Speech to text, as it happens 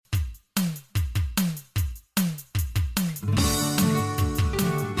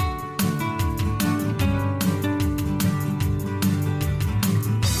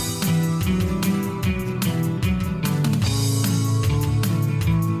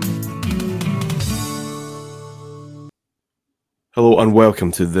Hello and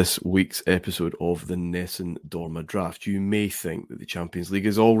welcome to this week's episode of the Nessun Dorma Draft. You may think that the Champions League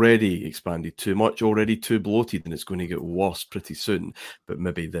is already expanded too much, already too bloated, and it's going to get worse pretty soon. But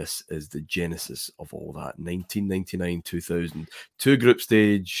maybe this is the genesis of all that. 1999-2000, two group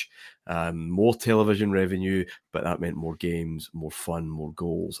stage, more television revenue, but that meant more games, more fun, more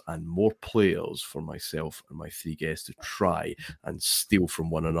goals, and more players for myself and my three guests to try and steal from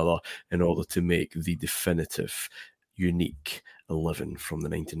one another in order to make the definitive, unique 11 from the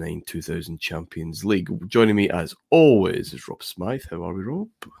 99-2000 Champions League. Joining me as always is Rob Smythe. How are we, Rob?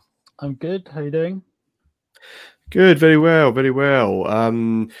 I'm good. How are you doing? Good, very well, very well.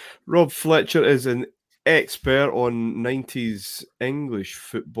 Rob Fletcher is an expert on 90s English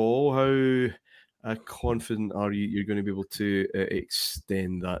football. How confident are you're going to be able to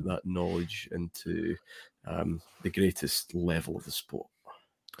extend that knowledge into the greatest level of the sport?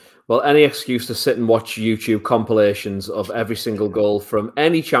 Well, any excuse to sit and watch YouTube compilations of every single goal from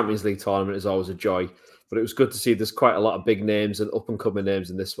any Champions League tournament is always a joy. But it was good to see there's quite a lot of big names and up-and-coming names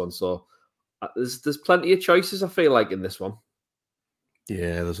in this one. So there's plenty of choices, I feel like, in this one.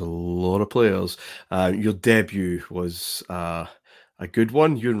 Yeah, there's a lot of players. Your debut was a good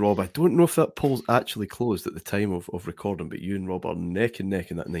one. You and Rob, I don't know if that poll's actually closed at the time of recording, but you and Rob are neck and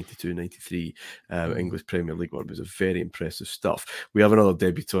neck in that 92-93 English Premier League one. It was a very impressive stuff. We have another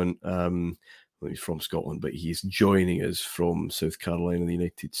debutant. He's from Scotland, but he's joining us from South Carolina, the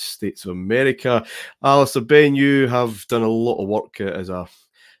United States of America. Alistair Ben, you have done a lot of work as a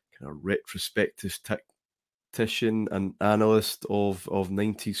kind of retrospective tactician and analyst of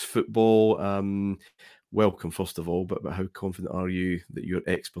 90s football. Welcome, first of all, but how confident are you that your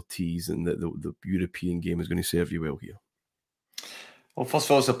expertise and the European game is going to serve you well here? Well, first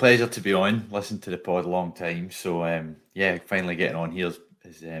of all, it's a pleasure to be on. Listened to the pod a long time, so finally getting on here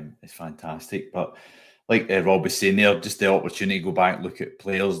is fantastic. But like Rob was saying there, just the opportunity to go back, look at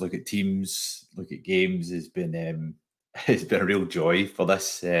players, look at teams, look at games has been it's been a real joy for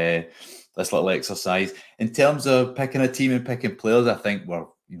this little exercise. In terms of picking a team and picking players, I think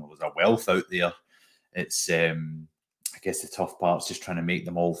there's a wealth out there. It's I guess the tough part's just trying to make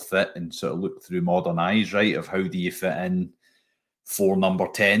them all fit and sort of look through modern eyes, right? Of how do you fit in 4 number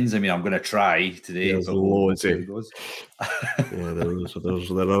 10s? I mean, I'm going to try today. There's loads. Yeah, there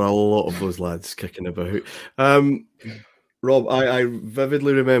are a lot of those lads kicking about. Rob, I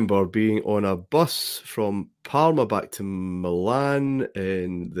vividly remember being on a bus from Parma back to Milan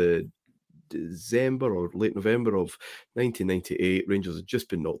in the December or late November of 1998. Rangers had just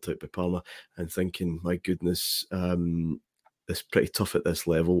been knocked out by Parma, and thinking, my goodness, it's pretty tough at this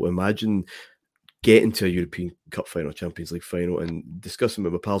level. Imagine getting to a European Cup final, Champions League final, and discussing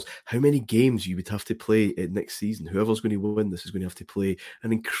with my pals how many games you would have to play next season. Whoever's going to win this is going to have to play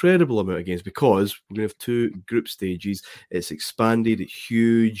an incredible amount of games because we're going to have 2 group stages. It's expanded, it's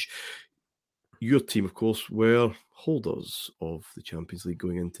huge. Your team, of course, were holders of the Champions League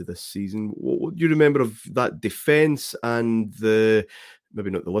going into this season. What do you remember of that defence and maybe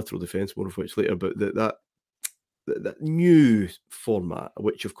not the literal defence, more of which later, but that new format,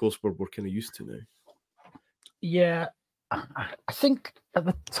 which of course we're kind of used to now? Yeah, I think at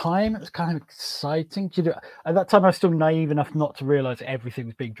the time it was kind of exciting. At that time I was still naive enough not to realise everything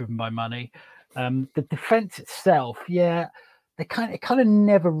was being driven by money. The defence itself, it kind of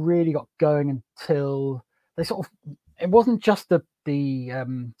never really got going until they sort of. It wasn't just the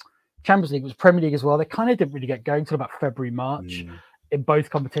Champions League; it was Premier League as well. They kind of didn't really get going until about February, March in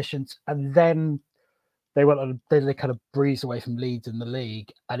both competitions, and then they kind of breezed away from Leeds in the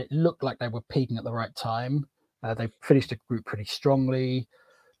league, and it looked like they were peaking at the right time. They finished the group pretty strongly.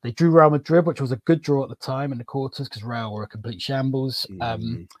 They drew Real Madrid, which was a good draw at the time in the quarters because Real were a complete shambles.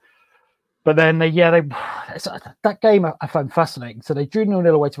 But then that game I found fascinating. So they drew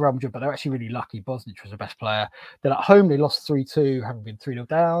 0-0 away to Real Madrid, but they're actually really lucky. Bosnich was the best player. Then at home, they lost 3-2, having been 3-0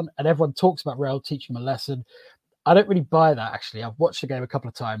 down. And everyone talks about Real teaching them a lesson. I don't really buy that, actually. I've watched the game a couple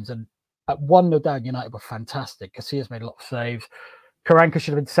of times, and at 1-0 down, United were fantastic. Casillas made a lot of saves. Karanka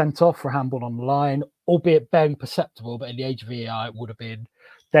should have been sent off for a handball on the line, albeit barely perceptible, but in the age of VAR, it would have been.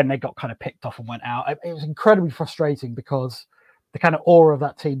 Then they got kind of picked off and went out. It was incredibly frustrating because the kind of aura of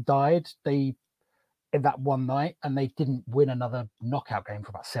that team died in that one night, and they didn't win another knockout game for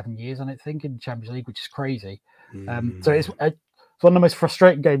about 7 years, I don't think, in the Champions League, which is crazy. So it's one of the most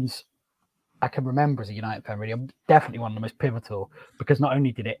frustrating games I can remember as a United fan, really. Definitely one of the most pivotal, because not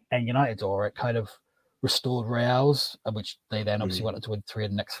only did it end United's aura, it kind of restored Real's, which they then obviously wanted to win 3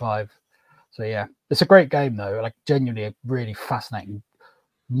 of the next 5. So yeah, it's a great game though. Like genuinely a really fascinating,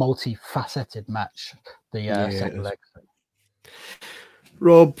 multifaceted match. The second leg.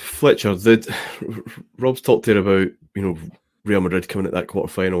 Rob Fletcher, Rob's talked here about Real Madrid coming at that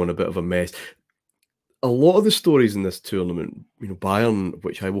quarter-final in a bit of a mess. A lot of the stories in this tournament, Bayern,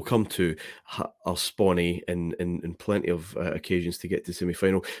 which I will come to, are spawny in plenty of occasions to get to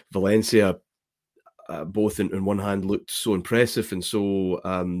semi-final. Valencia, both in one hand, looked so impressive and so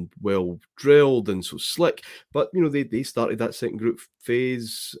well drilled and so slick, but they started that second group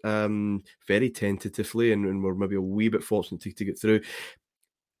phase very tentatively and were maybe a wee bit fortunate to get through.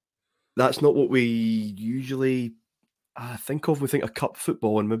 That's not what we usually think of. We think of cup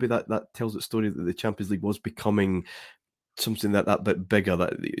football, and maybe that tells the story that the Champions League was becoming something that bit bigger.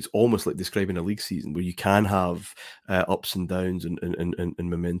 That it's almost like describing a league season where you can have ups and downs and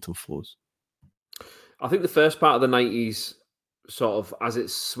momentum flows. I think the first part of the 90s, sort of as it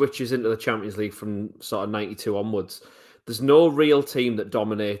switches into the Champions League from sort of 92 onwards, there's no real team that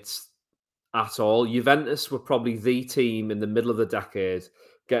dominates at all. Juventus were probably the team in the middle of the decade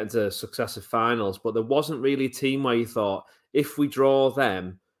getting to successive finals, but there wasn't really a team where you thought, if we draw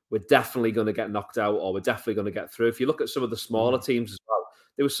them, we're definitely going to get knocked out or we're definitely going to get through. If you look at some of the smaller teams as well,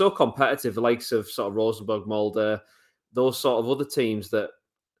 they were so competitive, the likes of sort of Rosenborg, Molde, those sort of other teams that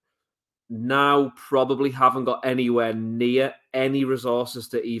now probably haven't got anywhere near any resources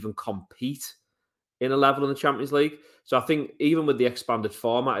to even compete in a level in the Champions League. So I think even with the expanded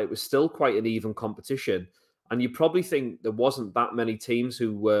format, it was still quite an even competition. And you probably think there wasn't that many teams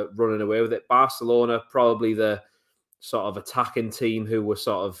who were running away with it. Barcelona, probably the sort of attacking team who were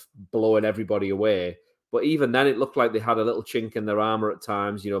sort of blowing everybody away. But even then, it looked like they had a little chink in their armour at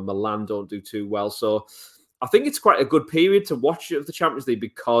times. Milan don't do too well. So I think it's quite a good period to watch of the Champions League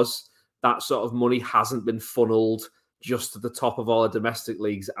because that sort of money hasn't been funneled just to the top of all the domestic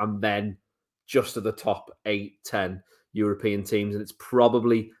leagues and then just to the top 8-10 European teams. And it's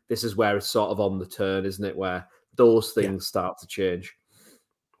probably, this is where it's sort of on the turn, isn't it? Where those things start to change.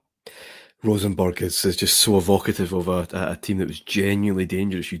 Rosenborg is just so evocative of a team that was genuinely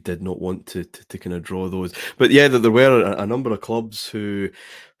dangerous. You did not want to kind of draw those. But yeah, there were a number of clubs who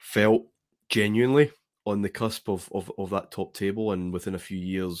felt genuinely on the cusp of that top table and within a few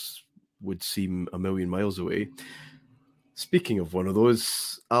years would seem a million miles away. Speaking of one of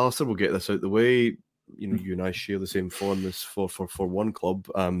those, Alistair, we'll get this out the way. You and I share the same fondness for one club.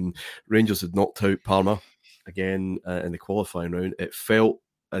 Rangers had knocked out Parma again in the qualifying round. It felt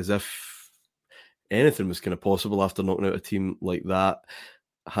as if anything was kind of possible after knocking out a team like that.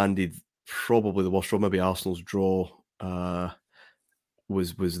 Handed probably the worst draw. Maybe Arsenal's draw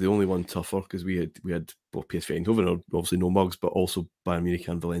was the only one tougher because we had both PSV Eindhoven, obviously no mugs, but also Bayern Munich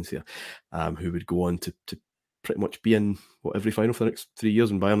and Valencia, who would go on to pretty much be in every final for the next 3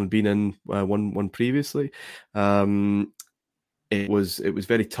 years, and Bayern had been in one previously. It was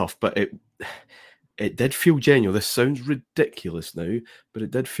very tough, but it did feel genuine. This sounds ridiculous now, but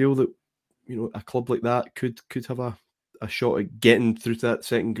it did feel that a club like that could have a shot at getting through to that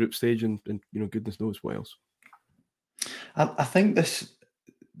second group stage, and goodness knows what else. I think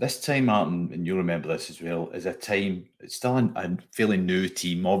this time, Martin, and you'll remember this as well, is a time, it's still a fairly new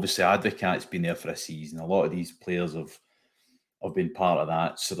team. Obviously, Advocaat's been there for a season. A lot of these players have been part of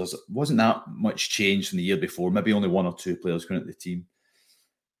that. So there wasn't that much change from the year before. Maybe only one or two players going at the team.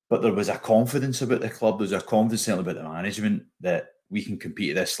 But there was a confidence about the club. There was a confidence certainly about the management that we can compete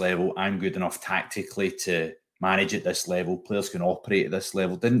at this level. I'm good enough tactically to manage at this level. Players can operate at this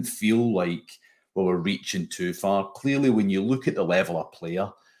level. Didn't feel like we were reaching too far. Clearly, when you look at the level of player,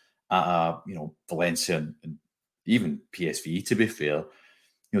 Valencia and even PSV, to be fair,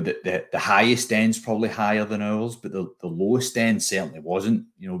 the highest end's probably higher than ours, but the lowest end certainly wasn't.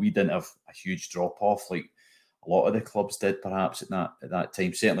 We didn't have a huge drop off like a lot of the clubs did, perhaps at that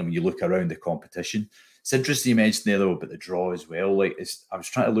time. Certainly, when you look around the competition, it's interesting you mentioned there though about the draw as well. I was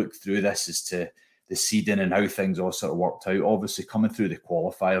trying to look through this as to the seeding and how things all sort of worked out. Obviously, coming through the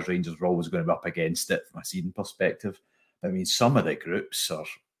qualifiers, Rangers were always going to be up against it from a seeding perspective. I mean, some of the groups are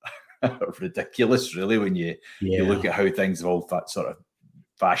ridiculous, really, when you look at how things have all sort of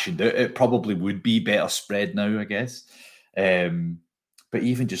fashioned out. It probably would be better spread now, I guess. But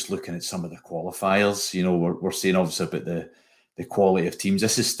even just looking at some of the qualifiers, we're saying obviously about the quality of teams.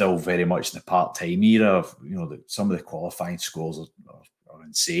 This is still very much in the part-time era of, some of the qualifying scores are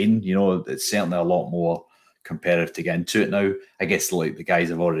insane. It's certainly a lot more competitive to get into it now. I guess like the guys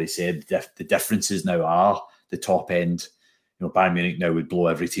have already said, the differences now are the top end. Bayern Munich now would blow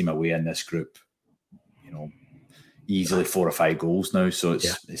every team away in this group, easily 4 or 5 goals now. So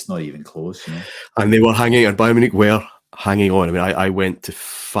it's not even close. And they were hanging, and Bayern Munich were hanging on. I mean, I went to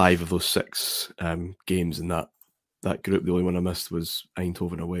 5 of those 6 games in that group. The only one I missed was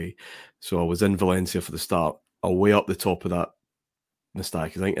Eindhoven away. So I was in Valencia for the start, away up the top of that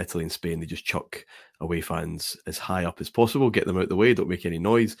nostalgic. I think Italy and Spain, they just chuck away fans as high up as possible, get them out of the way, don't make any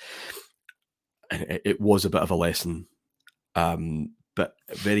noise. And it was a bit of a lesson, but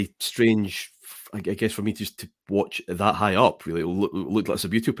very strange, I guess, for me just to watch that high up. Really, it looked like it's a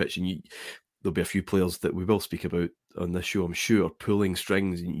beautiful pitch, and there'll be a few players that we will speak about on this show, I'm sure, pulling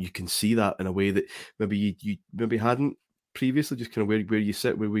strings, and you can see that in a way that maybe you maybe hadn't previously, just kind of where you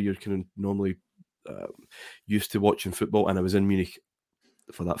sit, where you're kind of normally used to watching football. And I was in Munich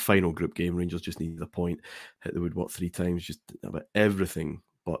for that final group game. Rangers just needed a point, hit the wood 3 times, just about everything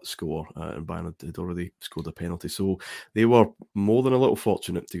but score, and Bayern had already scored a penalty, so they were more than a little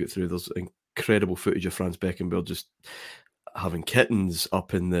fortunate to get through. There's incredible footage of Franz Beckenbauer just having kittens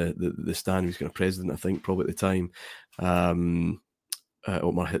up in the stand. He was kind of president, I think, probably at the time.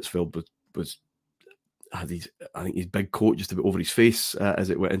 Otmar Hitzfeld had his big coat just about over his face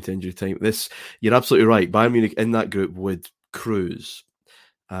as it went into injury time. You're absolutely right. Bayern Munich in that group would cruise.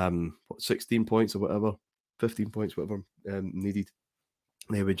 16 points or whatever, 15 points, whatever needed.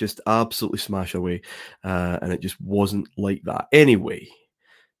 They would just absolutely smash away, and it just wasn't like that. Anyway,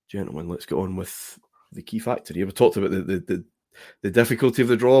 gentlemen, let's get on with the key factor here. We talked about the difficulty of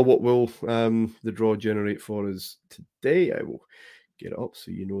the draw. What will the draw generate for us today? I will get it up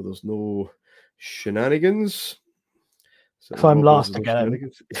so you know there's no shenanigans. So if I'm lost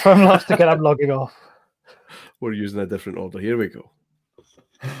again, I'm logging off. We're using a different order. Here we go.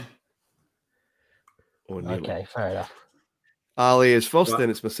 Okay, fair enough. Ali is first, then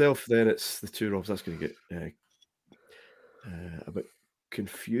it's myself, then it's the 2 Robs. That's going to get a bit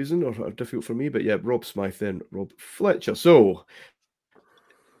confusing or difficult for me, but yeah, Rob Smythe, then Rob Fletcher. So,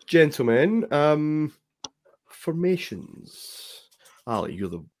 gentlemen, formations. Ali, you're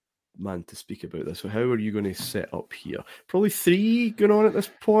the man to speak about this. So how are you going to set up here? Probably 3 going on at this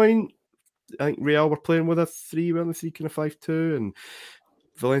point. I think Real were playing with a 3, weren't they? 3 kind of 5-2, and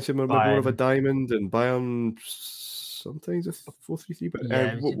Valencia were more of a diamond, and Bayern sometimes a 4-3-3. But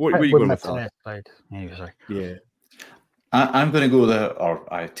what are you going with that? Yeah. I'm going to go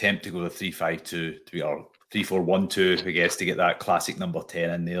I attempt to go the 3-5-2 to be our 3-4-1-2, I guess, to get that classic number 10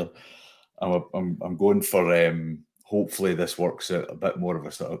 in there. I'm going for hopefully this works out a bit more of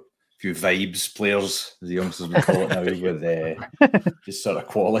a sort of few vibes players, as the youngsters would call it now, with just sort of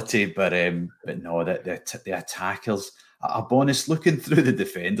quality. But no, the attackers. A bonus looking through the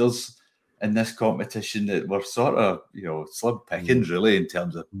defenders in this competition that were sort of, slug pickings really in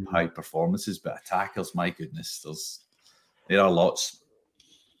terms of high performances, but attackers, my goodness, there are lots.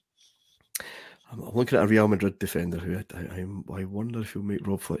 I'm looking at a Real Madrid defender who I wonder if he'll make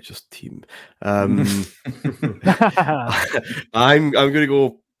Rob Fletcher's team. I'm going to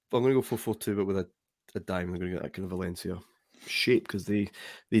go 4-4-2, but with a dime. I'm going to get that kind of Valencia shape because they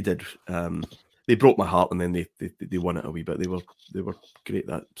did. They broke my heart, and then they won it a wee bit. They were great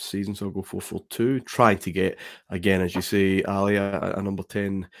that season, so I'll go 4-4-2. Trying to get, again, as you say, Ali, a number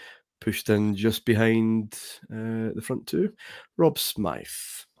 10 pushed in just behind the front 2. Rob Smythe.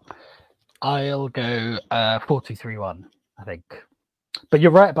 I'll go 4-2-3-1, I think. But you're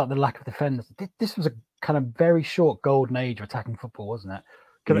right about the lack of defenders. This was a kind of very short golden age of attacking football, wasn't it?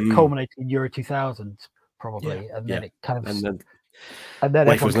 It culminated in Euro 2000, probably, and then it kind of... And then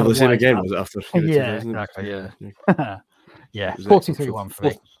life was never the same again, was it, after? Yeah, exactly. Yeah. Yeah, 4-2-3-1 for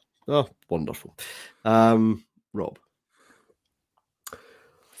me. Oh, wonderful. Rob.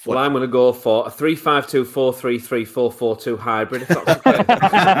 Well, I'm going to go for a 3-5-2, 4-3-3, 4-4-2 hybrid, if that's okay.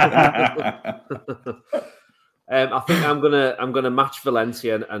 I think I'm gonna match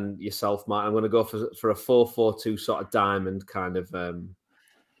Valencia and yourself, Matt. I'm going to go for a 4-4-2 sort of diamond kind of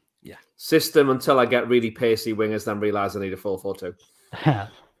system until I get really pacey wingers, then realise I need a 4-4-2.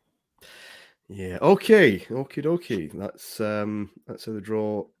 Yeah. Okay. Okie. That's how the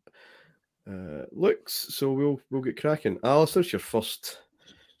draw looks. So we'll get cracking. Alistair, it's your first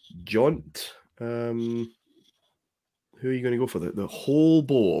jaunt. Who are you going to go for? The whole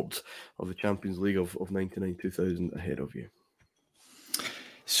board of the Champions League of 99-2000 ahead of you.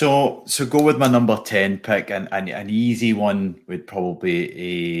 So go with my number 10 pick, and an easy one would probably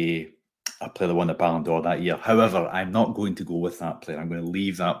be a player that won the Ballon d'Or that year. However, I'm not going to go with that player. I'm going to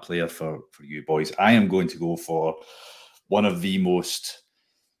leave that player for you boys. I am going to go for one of the most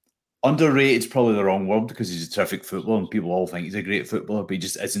underrated, is probably the wrong word, because he's a terrific footballer and people all think he's a great footballer, but he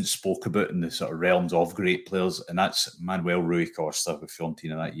just isn't spoke about in the sort of realms of great players, and that's Manuel Rui Costa with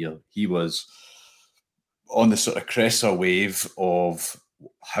Fiorentina that year. He was on the sort of Cressa wave of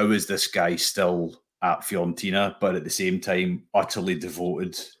how is this guy still at Fiorentina, but at the same time utterly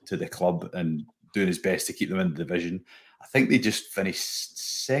devoted to the club and doing his best to keep them in the division. I think they just finished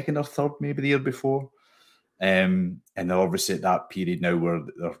second or third maybe the year before. And they're obviously at that period now where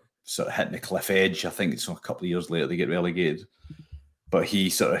they're sort of hitting the cliff edge. I think it's a couple of years later they get relegated. But he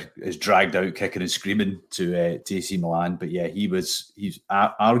sort of is dragged out kicking and screaming to AC Milan. But yeah, he's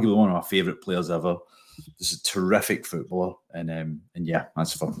arguably one of my favourite players ever. Just a terrific footballer. And yeah,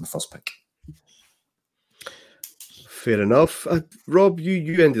 that's the first pick. Fair enough. Rob,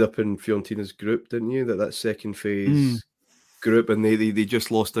 you ended up in Fiorentina's group, didn't you? That second phase group, and they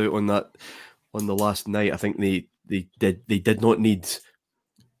just lost out on that on the last night. I think they did not need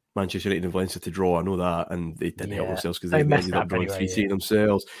Manchester United and Valencia to draw. I know that, and they didn't help themselves because they ended up drawing 3-3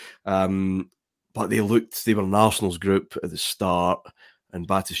 themselves. But they were in Arsenal's group at the start, and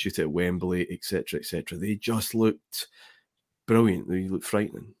Batistuta at Wembley, etc., etc. They just looked brilliant. They looked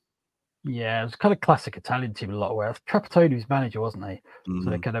frightening. Yeah, it was kind of classic Italian team in a lot of ways. Trapattoni was manager, wasn't he? So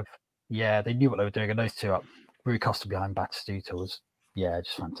they kind of, they knew what they were doing. And those two up, Rui Costa behind Batistuta was,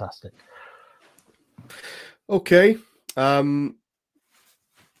 just fantastic. Okay. Well,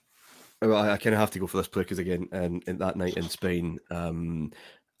 I kind of have to go for this play because, again, in that night in Spain,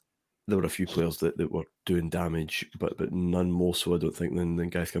 there were a few players that were doing damage, but none more so, I don't think, than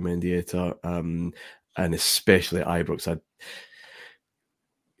Gaizka Mendieta, and especially at Ibrox.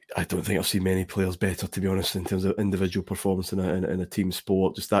 I don't think I've seen many players better, to be honest, in terms of individual performance in a team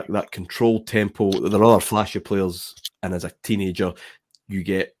sport. Just that controlled tempo. There are other flashy players, and as a teenager, you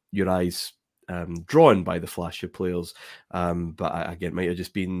get your eyes drawn by the flashy players. But again, it might have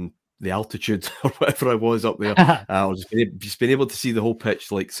just been the altitude or whatever I was up there. Or just being able to see the whole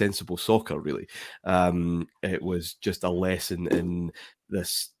pitch like sensible soccer, really. It was just a lesson in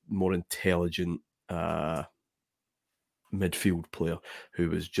this more intelligent midfield player who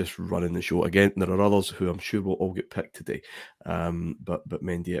was just running the show. Again, there are others who I'm sure will all get picked today, but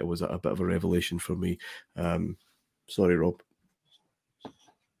Mendieta was a bit of a revelation for me. Sorry, Rob.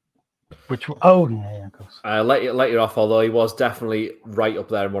 Which yeah, of course. Let you off, although he was definitely right up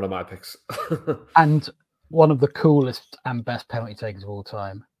there in one of my picks. And one of the coolest and best penalty takers of all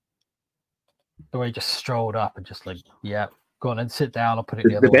time. The way he just strolled up and just like, go on and sit down. I'll put it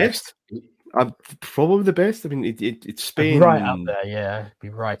the other way. Best. Probably the best. I mean, it's Spain. Right up there, yeah. Be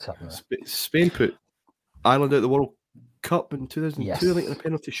right up there. Spain put Ireland out of the World Cup in 2002, I think, in a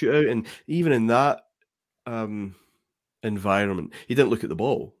penalty shootout. And even in that environment, he didn't look at the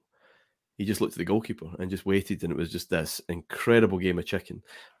ball. He just looked at the goalkeeper and just waited. And it was just this incredible game of chicken.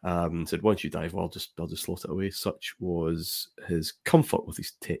 Said, once you dive, I'll just slot it away. Such was his comfort with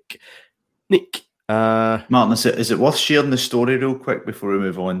his technique. Martin, is it worth sharing the story real quick before we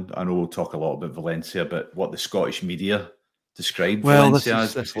move on? I know we'll talk a lot about Valencia, but what the Scottish media described Valencia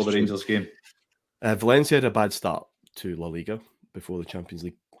as before the Rangers game. Valencia had a bad start to La Liga before the Champions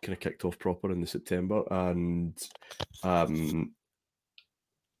League kind of kicked off proper in the September, and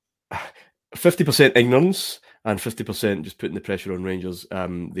 50% ignorance and 50% just putting the pressure on Rangers.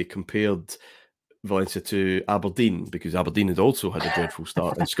 They compared Valencia to Aberdeen because Aberdeen had also had a dreadful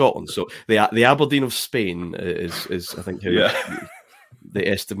start in Scotland. So the Aberdeen of Spain is I think, the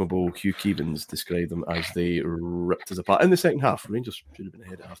estimable Hugh Keevins described them as they ripped us apart in the second half. Rangers should have been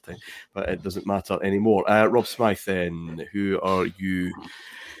ahead at half time, but it doesn't matter anymore. Rob Smythe, then, who are you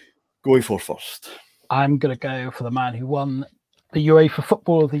going for first? I'm going to go for the man who won the UEFA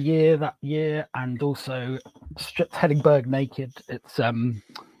Football of the Year that year and also stripped Helsingborg naked. It's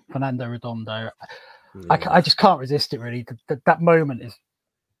Fernando Redondo. I just can't resist it, really. That moment is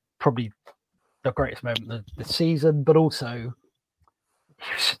probably the greatest moment of the season, but also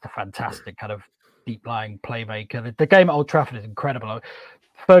he's just a fantastic kind of deep-lying playmaker. The game at Old Trafford is incredible.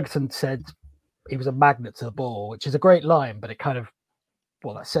 Ferguson said he was a magnet to the ball, which is a great line, but it kind of,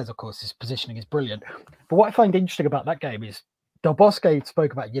 that says, of course, his positioning is brilliant. But what I find interesting about that game is Del Bosque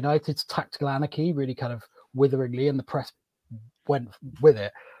spoke about United's tactical anarchy really kind of witheringly, and the press went with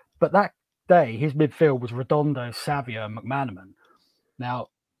it. But that day, his midfield was Redondo, Savio, and McManaman. Now,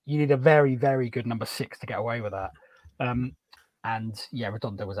 you need a very, very good number 6 to get away with that.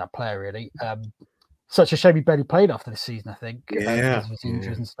 Redondo was that player, really. Such a shame he barely played after this season, I think, because of his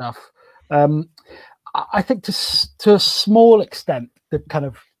injuries and stuff. I think to a small extent, the kind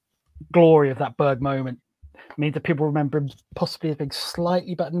of glory of that Berg moment means that people remember him possibly as being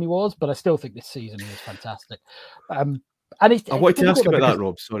slightly better than he was, but I still think this season he was fantastic. I wanted to ask about that,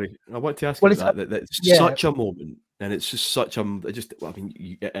 Rob. Sorry, I want to ask about that. It's such a moment, and it's just such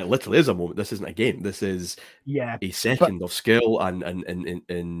it literally is a moment. This isn't a game. This is a second of skill and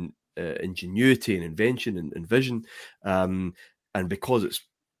ingenuity and invention and vision, and because it's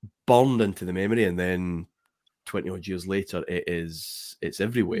burned into the memory, and then 20 odd years later, it's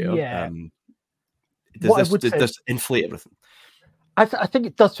everywhere. Yeah. Does this inflate everything? I think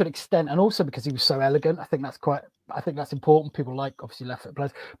it does to an extent, and also because he was so elegant. I think that's important. People like obviously left-foot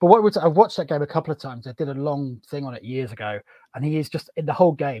players. But I've watched that game a couple of times. I did a long thing on it years ago, and he is just in the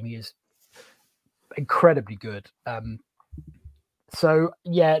whole game. He is incredibly good. So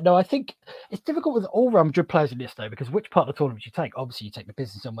yeah, no, I think it's difficult with all Real Madrid players in this though, because which part of the tournament you take? Obviously, you take the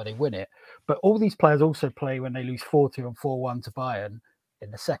business on where they win it, but all these players also play when they lose 4-2 and 4-1 to Bayern in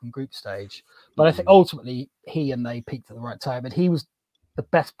the second group stage. But I think ultimately they peaked at the right time, and he was the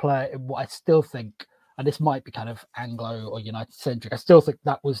best player in what I still think, and this might be kind of Anglo or United centric. I still think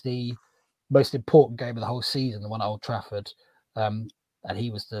that was the most important game of the whole season, the one at Old Trafford, and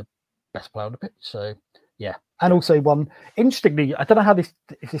he was the best player on the pitch. So. Yeah, and also one interestingly, I don't know if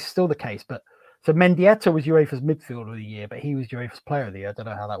this is still the case, but so Mendieta was UEFA's midfielder of the year, but he was UEFA's player of the year. I don't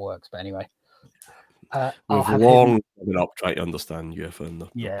know how that works, but anyway, we've long been up trying to understand UEFA and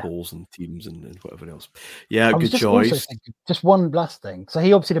the polls and teams and whatever else. Yeah, good choice. Just one last thing. So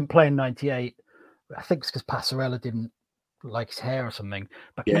he obviously didn't play in '98. I think it's because Passarella didn't like his hair or something.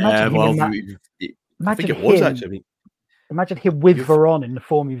 But I think it was actually. Imagine him with Varane in the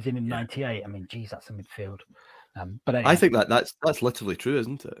form he was in '98. I mean, geez, that's a midfield. But anyway. I think that's literally true,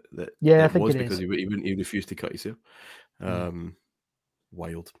 isn't it? I think it because he refused to cut his hair.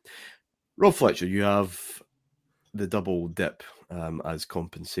 Wild. Rob Fletcher, you have the double dip as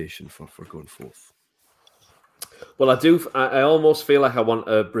compensation for going fourth. Well, I do. I almost feel like I want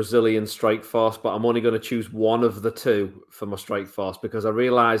a Brazilian strike force, but I'm only going to choose one of the two for my strike force because I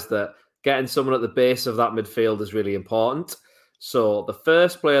realise that getting someone at the base of that midfield is really important. So the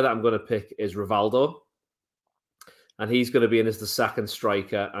first player that I'm going to pick is Rivaldo. And he's going to be in as the second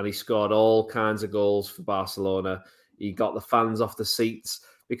striker. And he scored all kinds of goals for Barcelona. He got the fans off the seats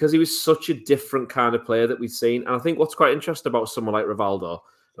because he was such a different kind of player that we've seen. And I think what's quite interesting about someone like Rivaldo,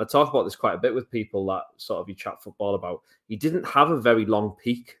 and I talk about this quite a bit with people that sort of you chat football about, he didn't have a very long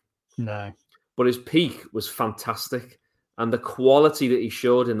peak. No. But his peak was fantastic. And the quality that he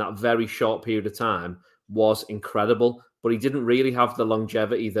showed in that very short period of time was incredible. But he didn't really have the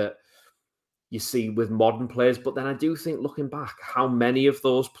longevity that you see with modern players. But then I do think, looking back, how many of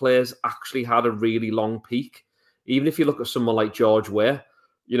those players actually had a really long peak? Even if you look at someone like George Weah,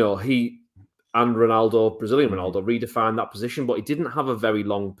 he and Ronaldo, Brazilian Ronaldo, redefined that position, but he didn't have a very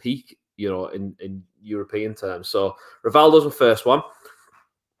long peak, in European terms. So Rivaldo's the first one.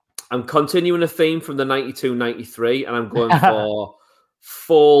 I'm continuing a theme from the 92-93, and I'm going for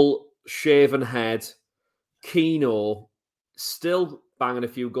full shaven head, Keno, still banging a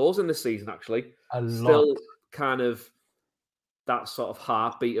few goals in this season, actually. Still kind of that sort of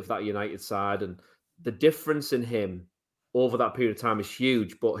heartbeat of that United side. And the difference in him over that period of time is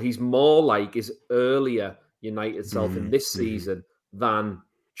huge, but he's more like his earlier United self in this season than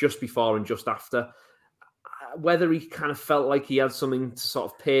just before and just after. Whether he kind of felt like he had something to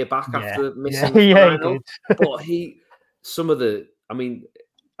sort of pay back after missing the final. But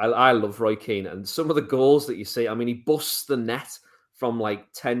I love Roy Keane, and some of the goals that you see, he busts the net from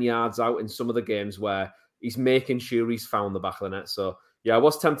like 10 yards out in some of the games where he's making sure he's found the back of the net. So yeah, I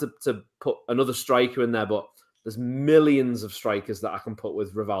was tempted to put another striker in there, but there's millions of strikers that I can put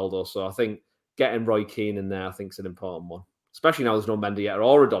with Rivaldo. So I think getting Roy Keane in there, I think is an important one, especially now there's no Mendieta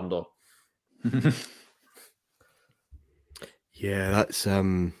or Redondo. Yeah, that's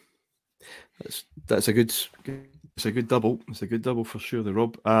a good double. It's a good double for sure. The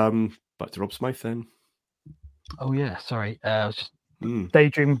Rob. Back to Rob Smythe then. Oh yeah, sorry. I was just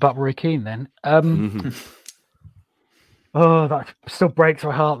daydreaming about Roy Keane then. Oh, that still breaks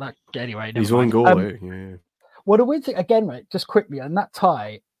my heart. That anyway. His own goal. Yeah. Well, the weird thing again, right? Just quickly, and that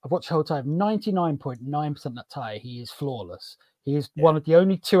tie, I've watched the whole time. 99.9% of that tie, he is flawless. He is one of the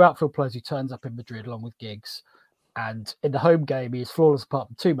only two outfield players who turns up in Madrid along with Giggs. And in the home game, he is flawless apart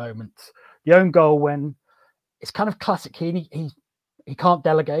from two moments. The own goal, when it's kind of classic, he can't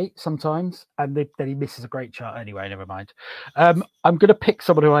delegate sometimes, and then he misses a great shot. Anyway, never mind. I'm going to pick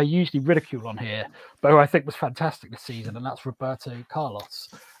someone who I usually ridicule on here, but who I think was fantastic this season, and that's Roberto Carlos.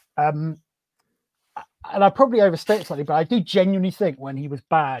 And I probably overstate it slightly, but I do genuinely think when he was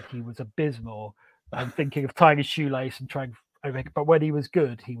bad, he was abysmal. I'm thinking of tying his shoelace and trying to but when he was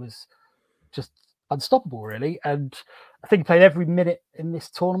good, he was just unstoppable, really. And I think he played every minute in this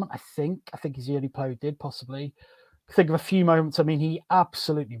tournament. I think he's the only player who did, possibly. Think of a few moments. He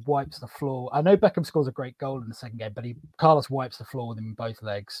absolutely wipes the floor. I know Beckham scores a great goal in the second game, but Carlos wipes the floor with him in both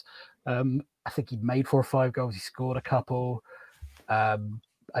legs. I think he made 4 or 5 goals. He scored a couple. I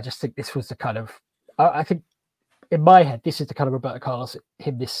just think this was the kind of, I think in my head, this is the kind of Roberto Carlos,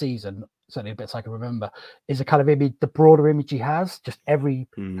 him this season. certainly the bits I can remember, is a kind of image, the broader image he has, just every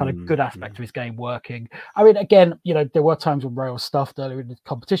kind of good aspect of his game working. I mean, again, there were times when Rail was stuffed earlier in the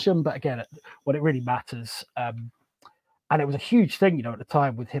competition, but again, when it really matters, and it was a huge thing, at the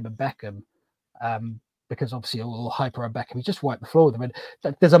time with him and Beckham, because obviously all the hype around Beckham, he just wiped the floor with them.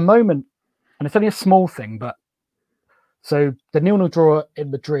 And there's a moment, and it's only a small thing, but so the 0-0 draw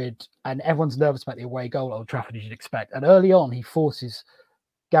in Madrid, and everyone's nervous about the away goal at Old Trafford, as you'd expect. And early on, he forces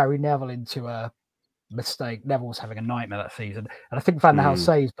Gary Neville into a mistake. Neville was having a nightmare that season, and I think Van der Haar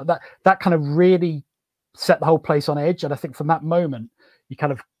saves, but that kind of really set the whole place on edge. And I think from that moment, you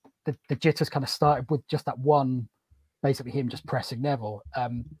kind of the jitters kind of started with just that one, basically him just pressing Neville.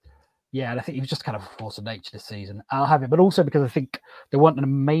 And I think he was just kind of a force of nature this season. I'll have it, but also because I think there weren't an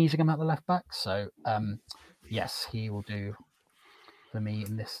amazing amount of left backs, so. Yes, he will do for me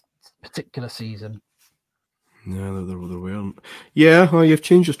in this particular season. No, there weren't. Yeah, well, you've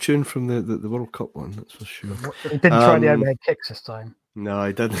changed your tune from the World Cup one, that's for sure. He didn't try the overhead kicks this time. No,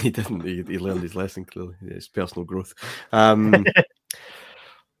 he didn't. He didn't. He learned his lesson, clearly. It's personal growth.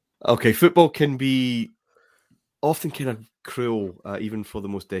 Okay, football can be often kind of cruel, even for the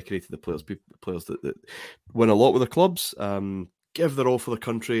most decorated of players. Players that win a lot with their clubs, give their all for the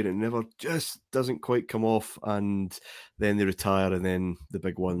country, and it never just doesn't quite come off, and then they retire, and then the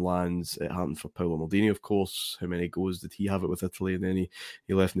big one lands. It happened for Paolo Maldini, of course. How many goals did he have it with Italy, and then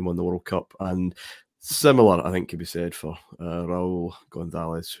he left and won the World Cup? And similar, I think, can be said for Raul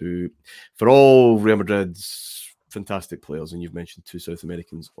Gonzalez, who, for all Real Madrid's fantastic players, and you've mentioned two South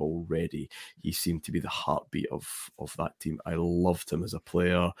Americans already, he seemed to be the heartbeat of that team. I loved him as a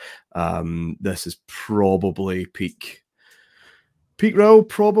player. This is probably peak Raul,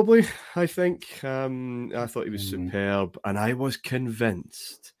 probably, I think. I thought he was superb, and I was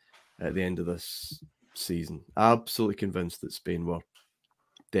convinced at the end of this season, absolutely convinced that Spain were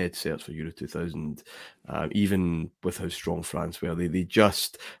dead set for Euro 2000, even with how strong France were. They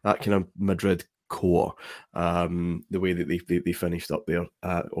just, that kind of Madrid core, the way that they finished up there,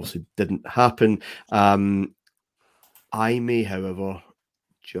 obviously didn't happen. I may, however,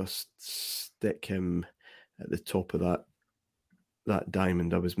 just stick him at the top of that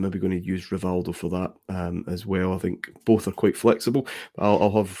diamond. I was maybe going to use Rivaldo for that as well. I think both are quite flexible.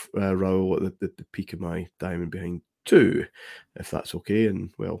 I'll have Raul at the peak of my diamond behind 2, if that's okay.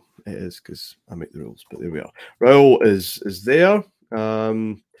 And well, it is because I make the rules. But there we are. Raul is there.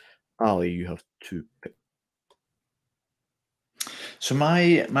 Ali, you have 2 picks. So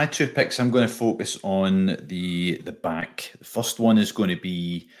my 2 picks, I'm going to focus on the back. The first one is going to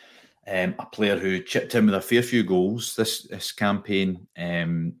be a player who chipped in with a fair few goals this campaign,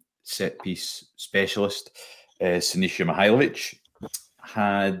 set piece specialist, Sinisa Mihajlovic,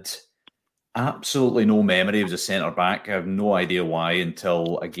 had absolutely no memory. He was a centre back. I have no idea why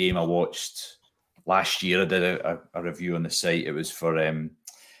until a game I watched last year. I did a review on the site. It was for it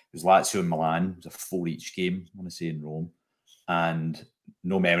was Lazio and Milan. It was a 4 each game, I want to say, in Rome. And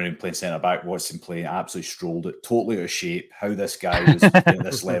no memory of playing centre back. Watched him play, absolutely strolled it, totally out of shape. How this guy was at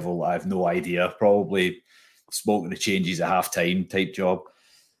this level, I have no idea. Probably smoking the changes at half time type job.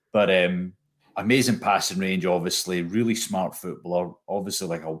 But amazing passing range, obviously, really smart footballer. Obviously,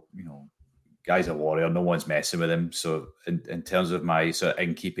 like guy's a warrior. No one's messing with him. So in terms of my sort of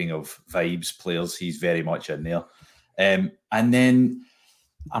in keeping of vibes players, he's very much in there. And then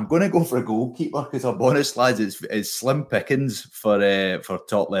I'm going to go for a goalkeeper because I'll be honest, lads, it's slim pickings for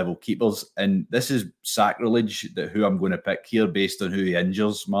top level keepers, and this is sacrilege that who I'm going to pick here based on who he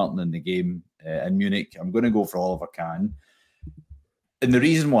injures, Martin, in the game in Munich. I'm going to go for Oliver Kahn, and the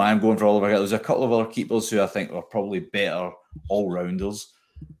reason why I'm going for Oliver Kahn, there's a couple of other keepers who I think are probably better all rounders.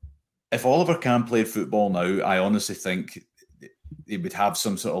 If Oliver Kahn played football now, I honestly think they would have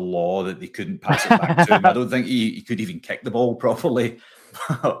some sort of law that they couldn't pass it back to him. I don't think he could even kick the ball properly.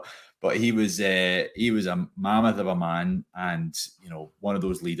 But he was a mammoth of a man, and one of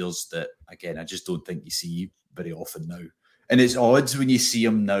those leaders that, again, I just don't think you see very often now. And it's odds when you see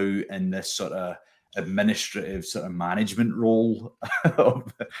him now in this sort of administrative sort of management role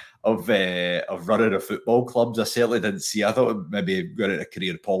of running a football clubs. I certainly didn't see. I thought maybe going into a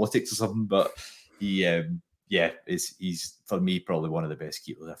career in politics or something, but he he's for me probably one of the best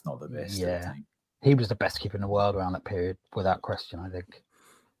keepers, if not the best. Yeah. He was the best keeper in the world around that period, without question, I think.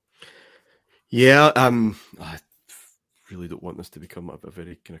 Yeah, I really don't want this to become a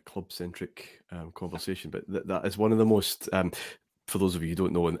very kind of club-centric conversation, but that is one of the most, for those of you who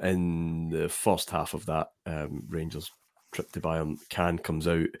don't know, in the first half of that Rangers trip to Bayern, Kahn comes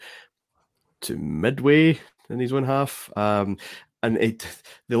out to midway in his one half, and the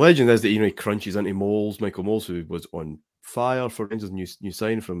legend is that he crunches into Michael Moles, who was on fire for Rangers' new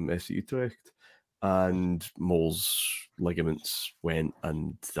sign from FC Utrecht, and Mole's ligaments went,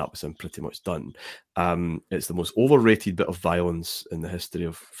 and that was him pretty much done. It's the most overrated bit of violence in the history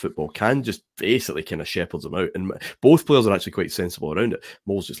of football. Can just basically kind of shepherds him out, and both players are actually quite sensible around it.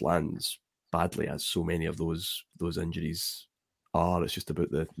 Mole's just lands badly, as so many of those injuries are. It's just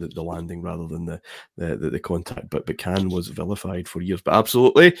about the landing rather than the contact. But Can was vilified for years. But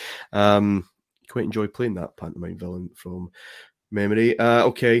absolutely, quite enjoy playing that pantomime villain from memory.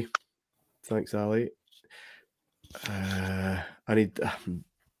 Okay, thanks, Ali. I need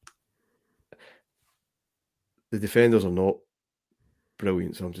the defenders are not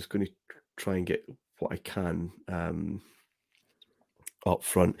brilliant, so I'm just going to try and get what I can up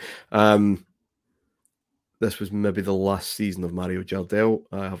front. This was maybe the last season of Mario Jardel.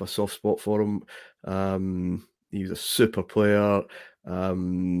 I have a soft spot for him. He was a super player.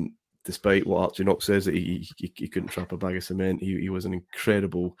 Despite what Archie Knox says that he couldn't trap a bag of cement, he was an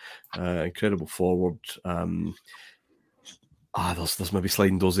incredible forward. There's maybe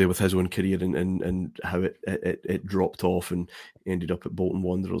sliding doors there with his own career and how it dropped off and ended up at Bolton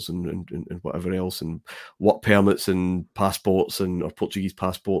Wanderers and whatever else, and what permits and passports or Portuguese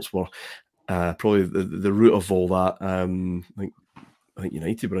passports were probably the root of all that. I think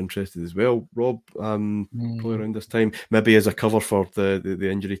United were interested as well, Rob, probably around this time, maybe as a cover for the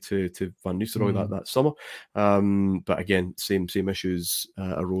injury to Van Nistelrooy that summer. But again, same issues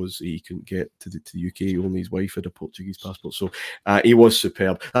arose. He couldn't get to the UK. Only his wife had a Portuguese passport. So he was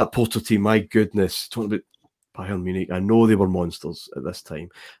superb. That Porto team, my goodness, talking about Bayern Munich, I know they were monsters at this time.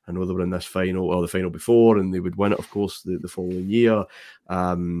 I know they were in this final, or the final before, and they would win it, of course, the following year.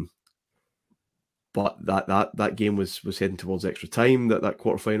 But that game was heading towards extra time. That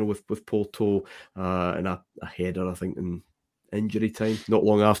quarterfinal with Porto and a header, I think, in injury time. Not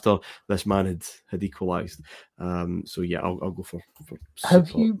long after this man had equalised. So yeah, I'll go for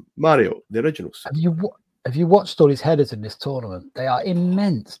Mario, the originals. Have you watched all his headers in this tournament? They are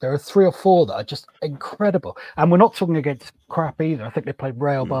immense. There are 3 or 4 that are just incredible. And we're not talking against crap either. I think they played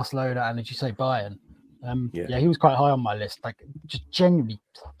Real, Barcelona, and, as you say, Bayern. Yeah, he was quite high on my list. Like, just genuinely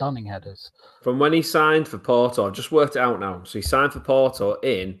stunning headers. From when he signed for Porto, I've just worked it out now. So he signed for Porto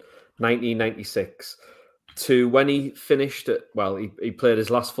in 1996 to when he finished it. Well, he played his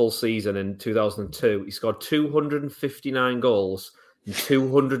last full season in 2002. He scored 259 goals in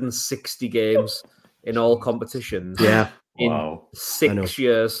 260 games in all competitions. Yeah, in 6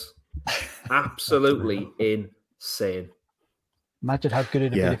 years. Absolutely insane. Imagine how good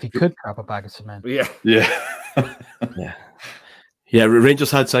it'd have been if he could grab a bag of cement. Yeah. Rangers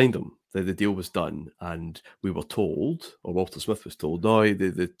had signed him. The deal was done, and we were told, or Walter Smith was told, no,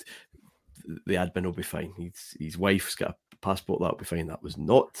 the admin will be fine. His wife's got a passport, that'll be fine. That was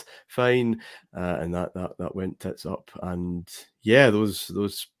not fine, and that went tits up. And yeah, those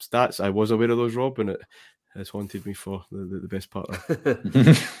stats, I was aware of those, Rob, and it has haunted me for the best part of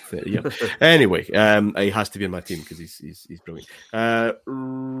 30 years. Anyway, he has to be in my team because he's brilliant.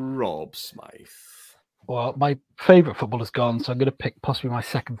 Rob Smythe. Well, my favourite footballer's gone, so I'm going to pick possibly my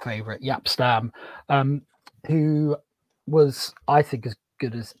second favourite, Jaap Stam, who was, I think, as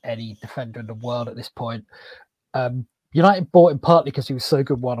good as any defender in the world at this point. United bought him partly because he was so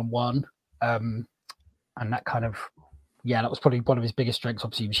good one-on-one, and that kind of, that was probably one of his biggest strengths.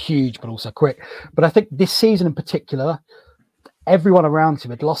 Obviously, he was huge, but also quick. But I think this season in particular, everyone around him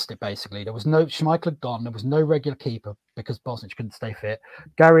had lost it, basically. There was no, Schmeichel had gone, there was no regular keeper because Bosnich couldn't stay fit.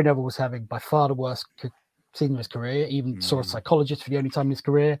 Gary Neville was having by far the worst season of his career, even saw a psychologist for the only time in his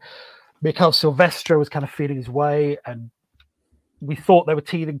career. Mikhail Silvestre was kind of feeling his way, and we thought they were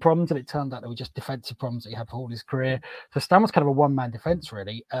teething problems, and it turned out they were just defensive problems that he had for all his career. So Stam was kind of a one-man defence,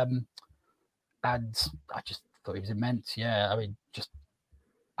 really. And I just thought he was immense. Yeah, I mean, just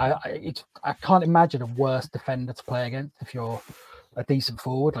I can't imagine a worse defender to play against if you're a decent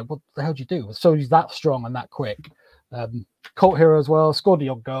forward. Like, what the hell do you do? So he's that strong and that quick. Cult hero as well, scored the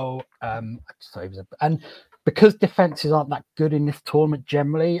odd goal. I just thought he was and because defenses aren't that good in this tournament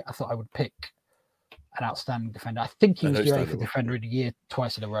generally, I thought I would pick an outstanding defender. I think he was UEFA Defender of the Year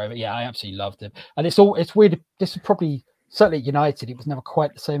twice in a row. But yeah, I absolutely loved him. And it's weird. This is probably, certainly at United, it was never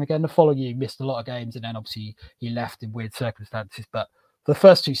quite the same again. The following year, he missed a lot of games, and then obviously he left in weird circumstances. But for the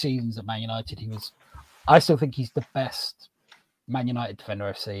first 2 seasons at Man United, I still think he's the best Man United defender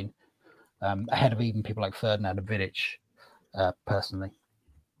I've seen, ahead of even people like Ferdinand and Vidic, personally.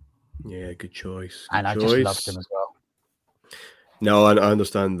 Yeah, good choice. And I just loved him as well. No, I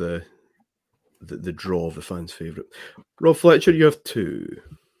understand the draw of the fans' favourite. Rob Fletcher, you have 2.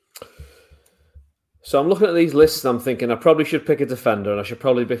 So I'm looking at these lists and I'm thinking I probably should pick a defender and I should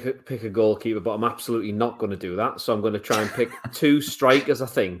probably pick a goalkeeper, but I'm absolutely not going to do that. So I'm going to try and pick 2 strikers, I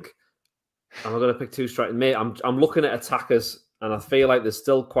think. I'm going to pick 2 strikers. Mate, I'm looking at attackers and I feel like there's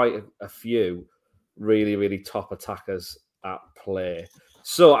still quite a few really, really top attackers at play.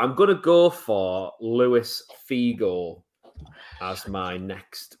 So I'm going to go for Luis Figo as my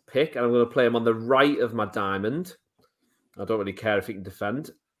next pick. And I'm going to play him on the right of my diamond. I don't really care if he can defend.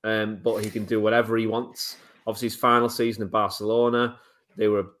 But he can do whatever he wants. Obviously, his final season in Barcelona, they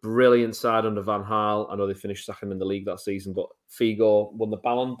were a brilliant side under Van Gaal. I know they finished second in the league that season, but Figo won the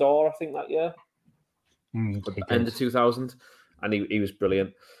Ballon d'Or, I think, that year. At the end of 2000. And he was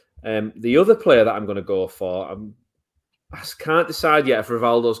brilliant. The other player that I'm going to go for, I can't decide yet if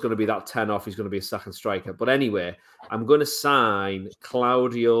Rivaldo's going to be that 10 off, he's going to be a second striker. But anyway, I'm going to sign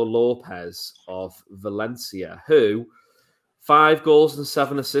Claudio Lopez of Valencia, who... 5 goals and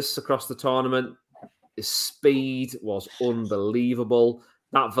 7 assists across the tournament. His speed was unbelievable.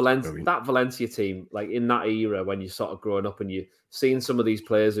 That Valencia team, like in that era when you're sort of growing up and you're seeing some of these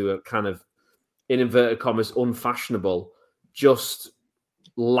players who are kind of, in inverted commas, unfashionable, just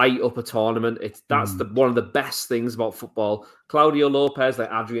light up a tournament. That's one of the best things about football. Claudio Lopez,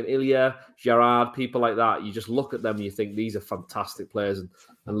 like Adrian Ilya, Gerrard, people like that, you just look at them and you think these are fantastic players.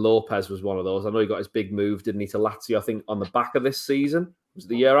 And Lopez was one of those. I know he got his big move, didn't he, to Lazio, I think, on the back of this season. Was it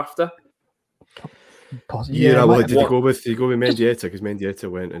the year after? Yeah, well, did he go with Mendieta? Because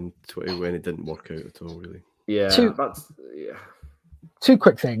Mendieta went in when it didn't work out at all, really. Yeah, yeah. 2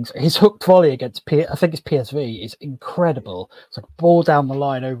 quick things. His hooked volley against I think it's PSV is incredible. It's like a ball down the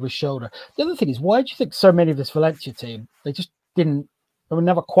line over his shoulder. The other thing is, why do you think so many of this Valencia team, they were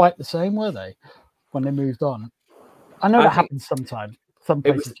never quite the same, were they, when they moved on? I know that happens sometimes. Some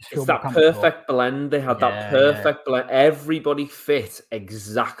places just feel that perfect blend. They had that perfect blend. Everybody fit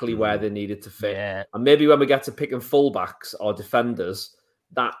exactly where they needed to fit. Yeah. And maybe when we get to picking fullbacks or defenders,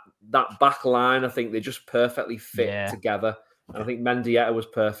 that back line, I think they just perfectly fit together. And I think Mendieta was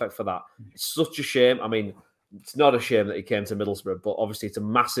perfect for that. It's such a shame. I mean, it's not a shame that he came to Middlesbrough, but obviously it's a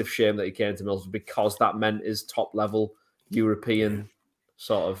massive shame that he came to Middlesbrough because that meant his top-level European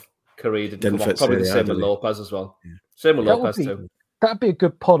sort of career didn't come off. Probably the same with Lopez as well. Yeah. Same with Lopez too. That'd be a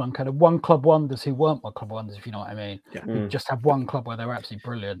good pod on kind of one club wonders who weren't one club wonders, if you know what I mean. Yeah. We just have one club where they were absolutely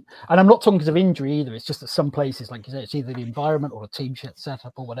brilliant. And I'm not talking because of injury either. It's just that some places, like you say, it's either the environment or the team set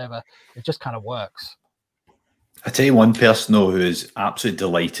up or whatever. It just kind of works. I tell you one person though who is absolutely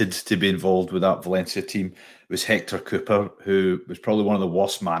delighted to be involved with that Valencia team was Hector Cooper, who was probably one of the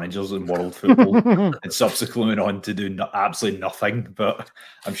worst managers in world football and subsequently went on to do absolutely nothing. But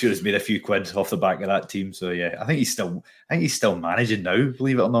I'm sure he's made a few quid off the back of that team. So yeah, I think he's still managing now,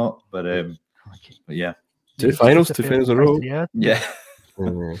 believe it or not. But yeah, 2 finals in a row. Yeah.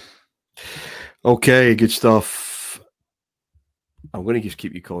 Okay, good stuff. I'm going to just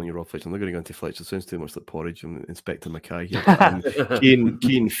keep you calling you Rob Fletcher. I'm not going to go into Fletcher. It sounds too much like porridge. I'm Inspector Mackay here. Keane,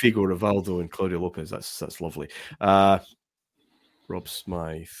 Figo, Rivaldo, and Claudio Lopez. That's lovely. Rob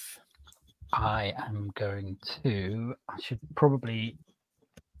Smythe. I am going to... I should probably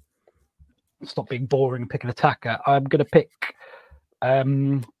stop being boring and pick an attacker. I'm going to pick...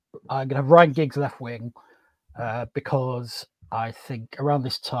 I'm going to have Ryan Giggs left wing because I think around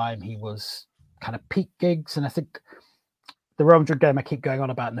this time he was kind of peak Giggs, and I think... The Real Madrid game I keep going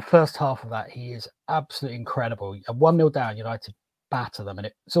on about, in the first half of that, he is absolutely incredible. A 1-0 down, United batter them, and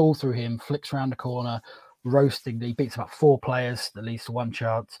it's all through him, flicks around the corner, roasting. He beats about 4 players, that leads to 1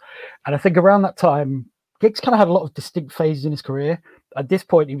 chance. And I think around that time, Giggs kind of had a lot of distinct phases in his career. At this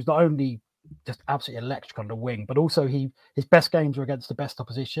point, he was not only just absolutely electric on the wing, but also his best games were against the best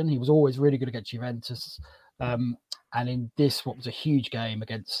opposition. He was always really good against Juventus. And in this, what was a huge game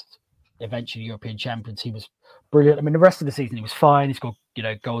against eventually European champions, he was brilliant. I mean, the rest of the season he was fine. He scored,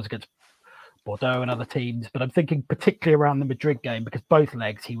 goals against Bordeaux and other teams. But I'm thinking particularly around the Madrid game, because both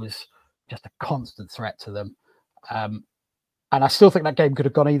legs he was just a constant threat to them. And I still think that game could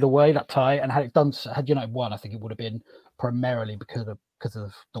have gone either way, that tie. And had United won, I think it would have been primarily because of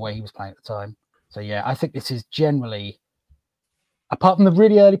the way he was playing at the time. So yeah, I think this is generally, apart from the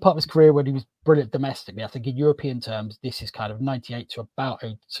really early part of his career when he was brilliant domestically, I think in European terms, this is kind of 98 to about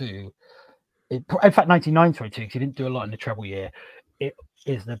 02. In fact, 99 to 02, because he didn't do a lot in the treble year. It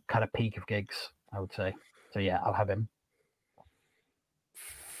is the kind of peak of Giggs, I would say. So yeah, I'll have him.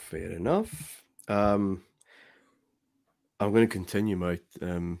 Fair enough. I'm going to continue my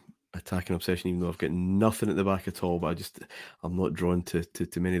attacking obsession, even though I've got nothing at the back at all. But I'm not drawn to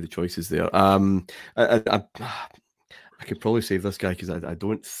many of the choices there. I could probably save this guy because I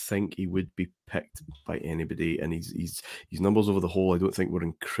don't think he would be picked by anybody, and his numbers over the whole I don't think were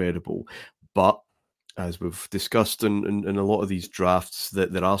incredible. But as we've discussed in a lot of these drafts,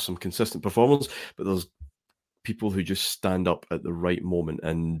 that there are some consistent performers, but there's people who just stand up at the right moment.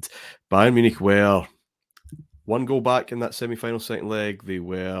 And Bayern Munich were one goal back in that semi-final second leg. They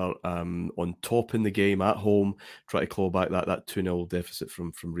were on top in the game at home, trying to claw back that 2-0 deficit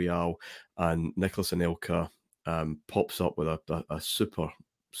from Real. And Nicolas Anelka pops up with a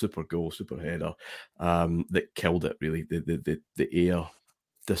super goal, super header that killed it, really. The air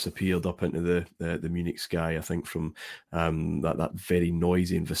disappeared up into the Munich sky, I think, from that very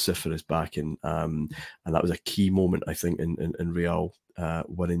noisy and vociferous backing. And that was a key moment, I think, in Real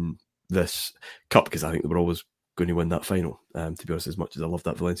winning this cup, because I think they were always going to win that final. To be honest, as much as I love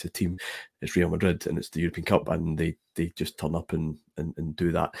that Valencia team, it's Real Madrid and it's the European Cup, and they just turn up and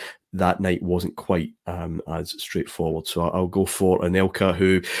do that. That night wasn't quite as straightforward. So I'll go for Anelka,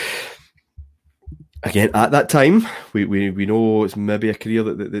 who, again, at that time, we know it's maybe a career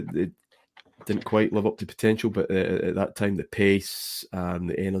that didn't quite live up to potential, but at that time, the pace,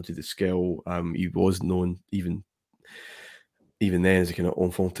 the energy, the skill, he was known even then as a kind of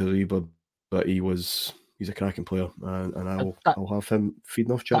enfant terrible, but he's a cracking player, and I'll have him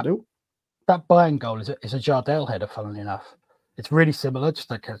feeding off Jardel. That Bayern goal is a Jardel header, funnily enough. It's really similar, just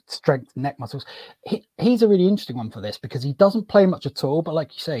like a strength neck muscles. He's a really interesting one for this because he doesn't play much at all, but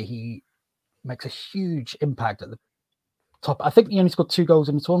like you say, he makes a huge impact at the top. I think he only scored 2 goals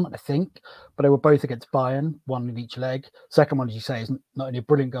in the tournament, I think, but they were both against Bayern, one in each leg. Second one, as you say, is not only a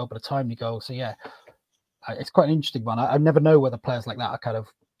brilliant goal, but a timely goal. So yeah, it's quite an interesting one. I never know whether players like that are kind of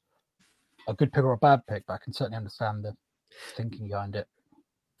a good pick or a bad pick, but I can certainly understand the thinking behind it.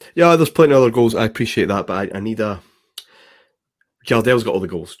 Yeah, there's plenty of other goals. I appreciate that, but I need a... Jardel's got all the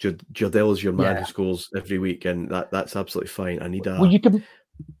goals. Jardel is your man who scores every week, and that's absolutely fine. I need a... Well,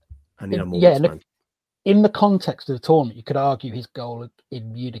 I need a moment, man. In the context of the tournament, you could argue his goal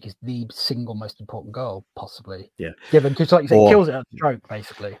in Munich is the single most important goal, possibly. Yeah. Given, because like you say, it kills it at the stroke,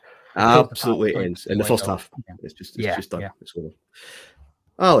 basically. Absolutely ends in the first half. Yeah. It's just done. Yeah. It's over.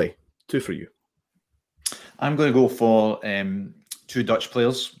 Ali, 2 for you. I'm going to go for 2 Dutch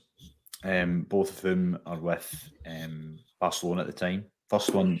players, both of whom are with Barcelona at the time.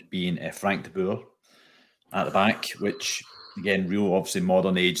 First one being Frank de Boer at the back, which, again, real, obviously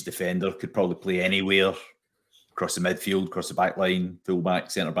modern age defender, could probably play anywhere across the midfield, across the back line, full back,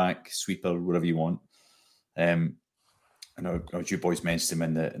 centre back, sweeper, whatever you want. I know you boys mentioned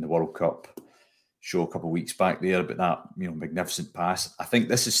him in the World Cup show a couple of weeks back there, but that magnificent pass. I think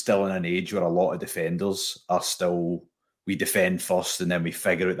this is still in an age where a lot of defenders are still, we defend first and then we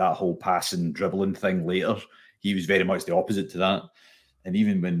figure out that whole passing, dribbling thing later. He was very much the opposite to that. And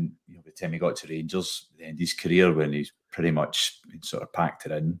even when, by the time he got to Rangers, the end of his career, when he's pretty much sort of packed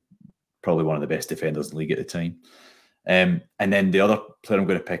it in, probably one of the best defenders in the league at the time. And then the other player I'm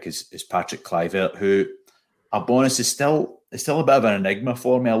going to pick is Patrick Kluivert, who, I'll be honest, is still a bit of an enigma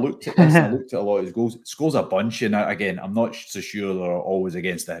for me. I looked at this, I looked at a lot of his goals. Scores a bunch, and again, I'm not so sure they're always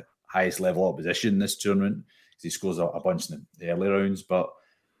against the highest level opposition in this tournament, because he scores a bunch in the early rounds, but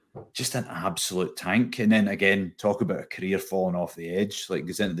just an absolute tank. And then again, talk about a career falling off the edge, like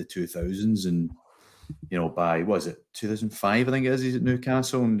goes into the 2000s, and by, what is it, 2005, I think it is, he's at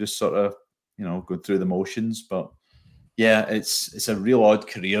Newcastle, and just sort of, going through the motions. But yeah, it's a real odd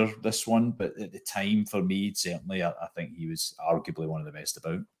career, this one, but at the time, for me, certainly, I think he was arguably one of the best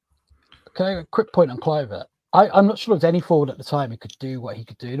about. Okay, a quick point on Kluivert. I'm not sure there's any forward at the time who could do what he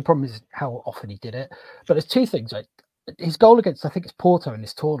could do. The problem is how often he did it. But there's 2 things. Right? His goal against, I think it's Porto in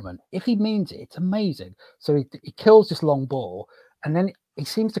this tournament, if he means it, it's amazing. So he kills this long ball, and then he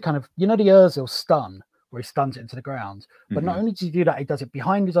seems to kind of, the Ozil stun, where he stuns it into the ground. But not only does he do that, he does it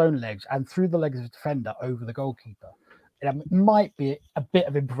behind his own legs and through the legs of the defender over the goalkeeper. It might be a bit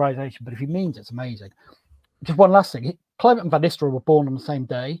of improvisation, but if he means it, it's amazing. Just one last thing. Kluivert and Van Nistelrooy were born on the same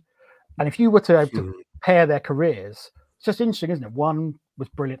day. And if you were to pair their careers, it's just interesting, isn't it? One was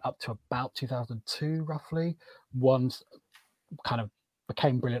brilliant up to about 2002, roughly. One's kind of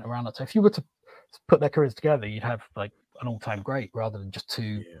became brilliant around that. So if you were to put their careers together, you'd have like an all-time great rather than just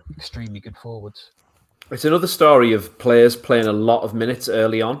 2 extremely good forwards. It's another story of players playing a lot of minutes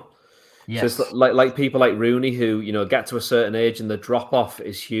early on. Yes. So it's like people like Rooney who, get to a certain age and the drop-off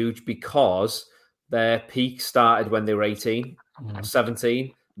is huge because their peak started when they were 18,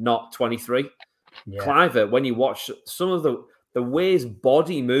 17, not 23. Yeah. Kluivert, when you watch some of the way his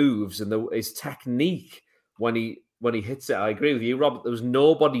body moves and his technique when he hits it, I agree with you, Robert. There was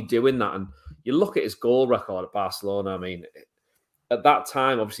nobody doing that. And you look at his goal record at Barcelona, I mean, at that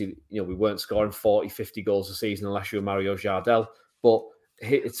time, obviously, we weren't scoring 40, 50 goals a season unless you were Mario Jardel, but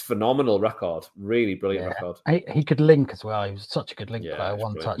it's phenomenal record, really brilliant record. He could link as well. He was such a good link player,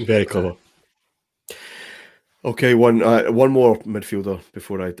 one touch. Very clever. Okay, one more midfielder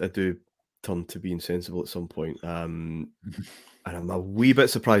before I do turn to being sensible at some point. And I'm a wee bit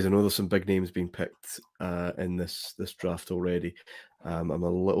surprised. I know there's some big names being picked in this draft already. I'm a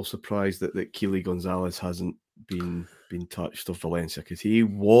little surprised that Keely Gonzalez hasn't been touched of Valencia, because he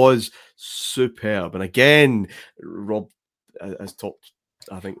was superb. And again, Rob has talked,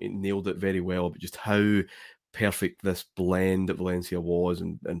 I think he nailed it very well, but just how perfect this blend at Valencia was,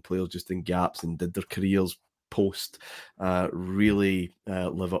 and players just in gaps and did their careers post really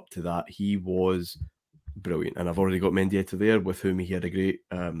live up to that. He was brilliant, and I've already got Mendieta there, with whom he had a great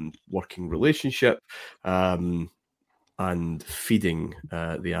working relationship, and feeding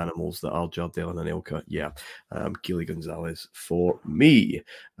the animals that are Jardel and Anelka. Yeah, Keely Gonzalez for me.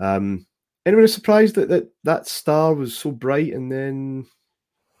 Anyone is surprised that star was so bright and then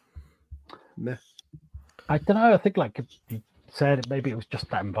meh? I don't know. I think, like you said, maybe it was just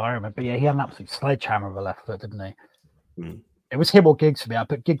that environment. But yeah, he had an absolute sledgehammer of a left foot, didn't he? Mm. It was him or Giggs for me. I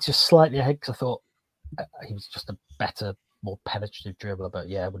put Giggs just slightly ahead because I thought he was just a better, more penetrative dribbler. But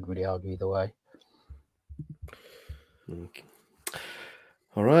yeah, I wouldn't really argue either way. Okay.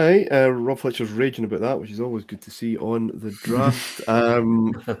 All right. Rob Fletcher's raging about that, which is always good to see on the draft.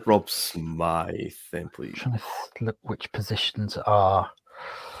 Rob Smythe, then, please. I'm trying to look which positions are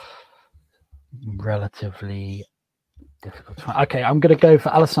relatively difficult to find. Okay, I'm going to go for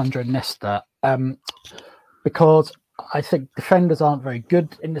Alessandro Nesta because I think defenders aren't very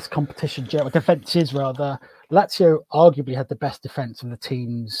good in this competition. Defences, rather. Lazio arguably had the best defence of the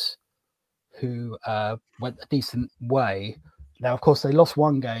teams who went a decent way. Now, of course, they lost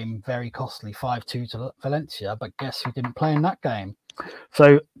one game, very costly, 5-2 to Valencia, but guess who didn't play in that game?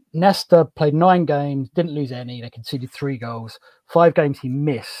 So Nesta played 9 games, didn't lose any. They conceded 3 goals. 5 games he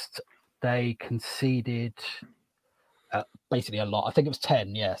missed, they conceded basically a lot. I think it was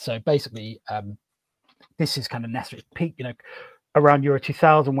 10, yeah. So basically, this is kind of Nesta's peak, around Euro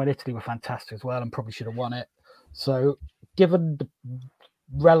 2000 when Italy were fantastic as well and probably should have won it. So given the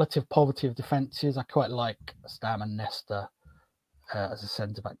relative poverty of defences, I quite like Stam and Nesta as a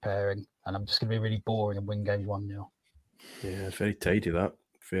centre-back pairing. And I'm just going to be really boring and win games 1-0. Yeah, very tidy that.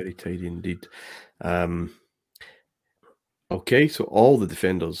 Very tidy indeed. Okay, so all the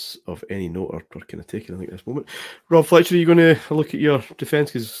defenders of any note are kind of taken, I think, at this moment. Rob Fletcher, are you going to look at your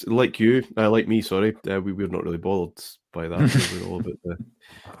defence? Because like me, sorry, we're not really bothered by that. We're all about the...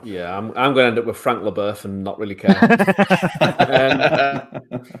 Yeah, I'm going to end up with Frank Leboeuf and not really care.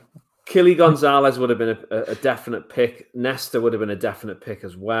 Keely Gonzalez would have been a definite pick. Nesta would have been a definite pick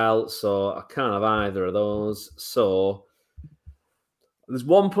as well. So I can't have either of those. So there's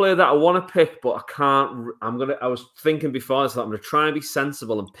one player that I want to pick, but I can't. I was thinking before this that I'm going to try and be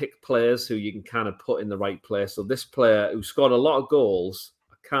sensible and pick players who you can kind of put in the right place. So this player who scored a lot of goals,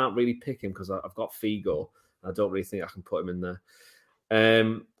 I can't really pick him because I've got Figo. I don't really think I can put him in there.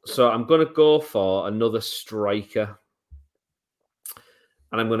 So I'm going to go for another striker.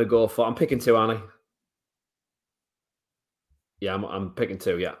 And I'm picking 2, aren't I? Yeah, I'm picking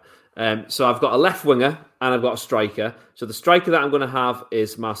 2, yeah. So I've got a left winger and I've got a striker. So the striker that I'm going to have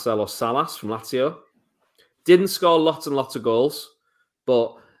is Marcelo Salas from Lazio. Didn't score lots and lots of goals,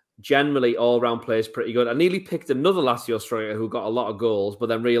 but generally all-round plays pretty good. I nearly picked another Lazio striker who got a lot of goals, but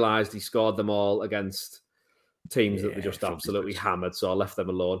then realised he scored them all against teams that they just absolutely hammered, so I left them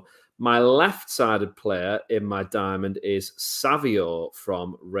alone. My left-sided player in my diamond is Savio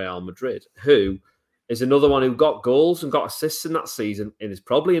from Real Madrid, who is another one who got goals and got assists in that season, and is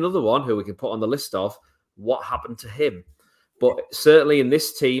probably another one who we can put on the list of what happened to him. But certainly in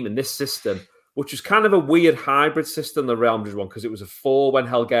this team, in this system, which was kind of a weird hybrid system, the Real Madrid one, because it was a 4 when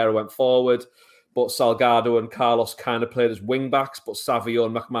Helguera went forward, but Salgado and Carlos kind of played as wing-backs, but Savio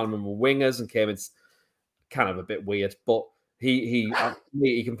and McManaman were wingers and came in kind of a bit weird. But he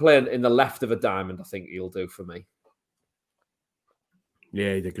can play in the left of a diamond, I think he'll do for me.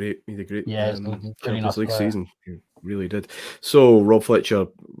 Yeah, he did great. Yeah, pretty nice League season. He really did. So Rob Fletcher,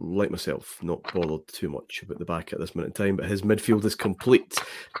 like myself, not bothered too much about the back at this minute in time, but his midfield is complete.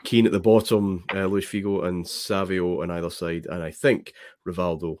 Keane at the bottom, Luis Figo and Savio on either side, and I think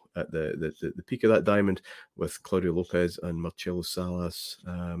Rivaldo at the peak of that diamond with Claudio Lopez and Marcelo Salas.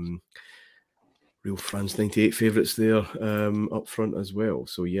 Real France 98 favourites there up front as well.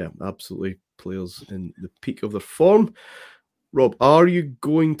 So yeah, absolutely players in the peak of their form. Rob, are you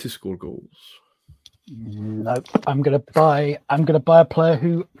going to score goals? No, I'm going to buy a player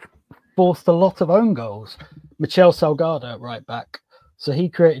who forced a lot of own goals. Michel Salgado, right back. So he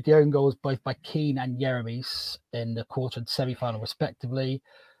created the own goals both by Keane and Jeremies in the quarter and semi-final, respectively.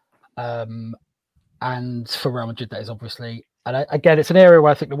 And for Real Madrid, that is obviously. And again, it's an area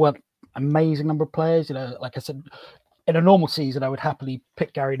where I think there weren't amazing number of players. Like I said, in a normal season, I would happily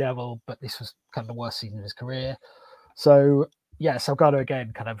pick Gary Neville, but this was kind of the worst season of his career. So, yeah, Salgado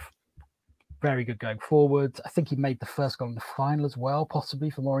again, kind of very good going forward. I think he made the first goal in the final as well, possibly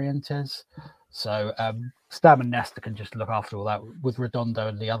for Morientes. So, Stam and Nesta can just look after all that with Redondo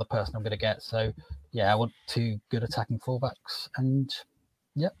and the other person I'm going to get. So, yeah, I want 2 good attacking fullbacks, and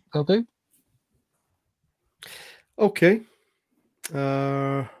yeah, they'll do. Okay.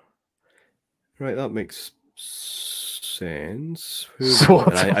 Right, that makes sense.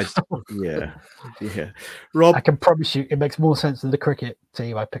 Yeah. Rob, I can promise you, it makes more sense than the cricket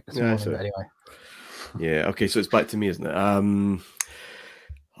team I picked this morning. But anyway. Yeah. Okay. So it's back to me, isn't it?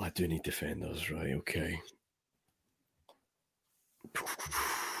 I do need defenders, right? Okay.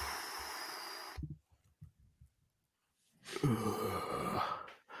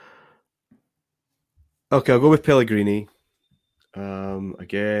 Okay, I'll go with Pellegrini.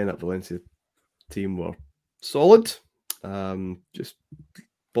 Again, that Valencia team were solid. Just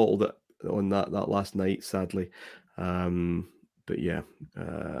bottled it on that last night, sadly. But yeah,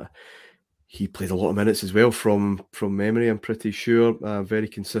 he played a lot of minutes as well from memory, I'm pretty sure. Very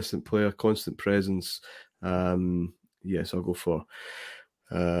consistent player, constant presence. Yes, I'll go for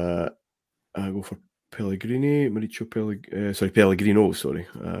Pellegrini, Pellegrino. Sorry,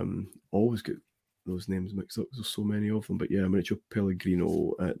 always get those names mixed up. There's so many of them, but yeah, Mauricio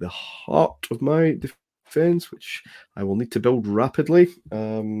Pellegrino at the heart of my defense, which I will need to build rapidly.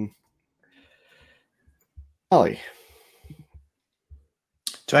 Ali,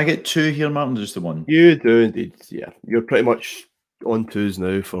 do I get 2 here, Martin? Just the one? You do indeed. Yeah, you're pretty much on 2s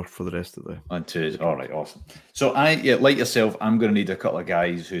now for the rest of the. On 2s. All right, awesome. So like yourself, I'm going to need a couple of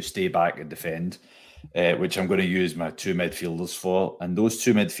guys who stay back and defend, which I'm going to use my 2 midfielders for. And those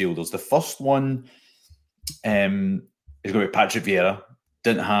 2 midfielders, the first one is going to be Patrick Vieira.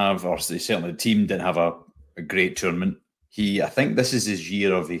 Certainly the team didn't have a great tournament. I think this is his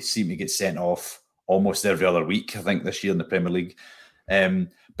year he seemed to get sent off almost every other week, I think, this year in the Premier League.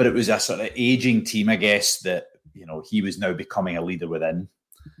 But it was a sort of aging team, I guess, that he was now becoming a leader within.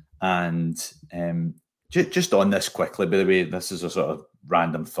 And just on this quickly, by the way, this is a sort of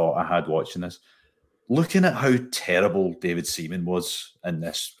random thought I had watching this. Looking at how terrible David Seaman was in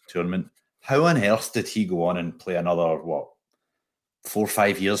this tournament, how on earth did he go on and play another, 4 or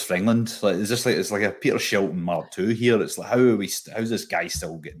 5 years for England? It's like a Peter Shilton Mark II here. It's like, how's this guy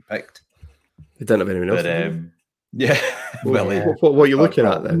still getting picked? They didn't have anyone else. Yeah. What are you looking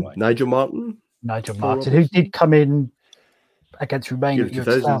at then? Right. Nigel Martin, who did come in against Romania in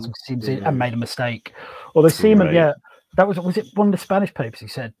 2000 and made a mistake. Although Seaman, that was it one of the Spanish papers he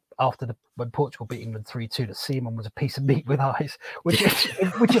said when Portugal beat England 3-2 that Seaman was a piece of meat with eyes. But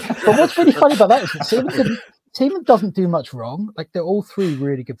what's really funny about that is that Seaman doesn't do much wrong. Like they're all 3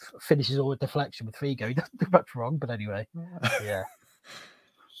 really good finishes or deflection with Figo. He doesn't do much wrong, but anyway, yeah.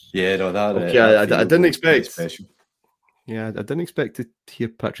 Yeah, no, that. Okay, I didn't expect. Special. Yeah, I didn't expect to hear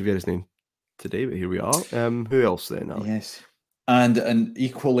Patrick Vieira's name today, but here we are. Who else then? Alex? Yes, and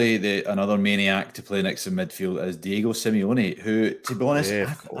equally another maniac to play next in midfield is Diego Simeone, who, to be honest,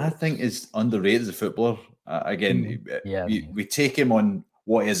 I think is underrated as a footballer. We take him on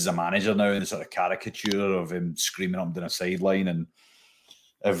what he is as a manager now, and the sort of caricature of him screaming up down a sideline and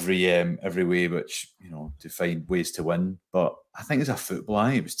every way, which to find ways to win. But I think as a footballer,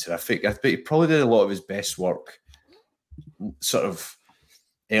 he was terrific. I think he probably did a lot of his best work, sort of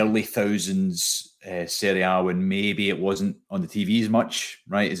early thousands Serie A, when maybe it wasn't on the TV as much,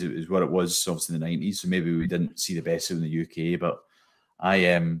 right, as it was what it was obviously in the 90s. So maybe we didn't see the best of him in the UK. But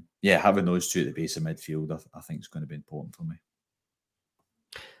having those 2 at the base of midfield, I think is going to be important for me.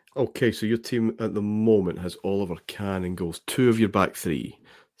 Okay, so your team at the moment has Oliver Kahn in goals. 2 of your back 3,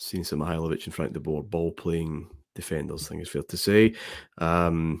 Sinisa Mihailovic and Frank de Boer, ball-playing defenders, I think it's fair to say.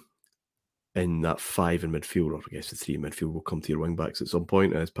 In that 5 in midfield, or I guess the 3 in midfield will come to your wing-backs at some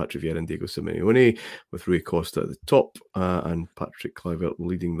point, as Patrick Vieira and Diego Simeone, with Rui Costa at the top, and Patrick Kluivert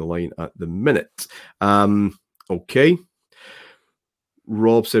leading the line at the minute. Okay.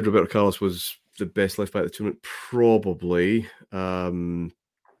 Rob said Roberto Carlos was the best left-back of the tournament, probably.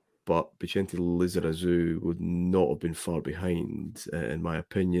 But Vicente Lizarazu would not have been far behind, in my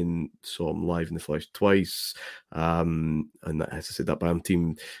opinion. Saw him live in the flesh twice. And as I said, that BAM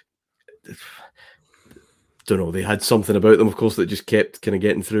team, don't know, they had something about them, of course, that just kept kind of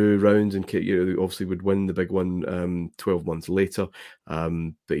getting through rounds and obviously would win the big one 12 months later.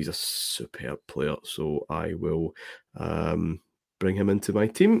 But he's a superb player, so I will bring him into my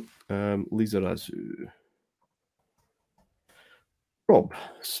team. Lizarazu. Rob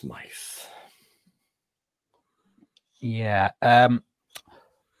Smythe. Yeah.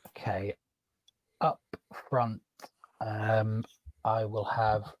 Okay, up front, I will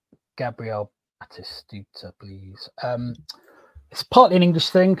have Gabriel Batistuta, please. It's partly an English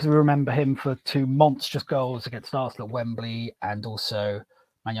thing because we remember him for 2 monstrous goals against Arsenal at Wembley and also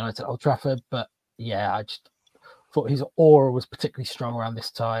Man United at Old Trafford. But yeah, I just thought his aura was particularly strong around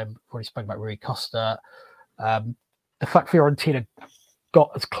this time. Already spoke about Rui Costa. The fact Fiorentina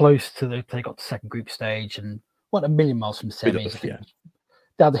got as close to they got to second group stage and weren't a million miles from the semis. Yeah.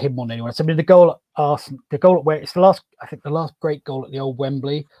 Down to him more than anyone else. I mean, the goal at Arsenal, the goal at where it's the last great goal at the old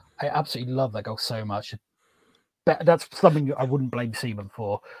Wembley. I absolutely love that goal so much. That's something I wouldn't blame Seaman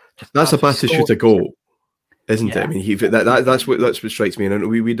for. That's a Batistuta goal, isn't it? I mean, that's what strikes me. And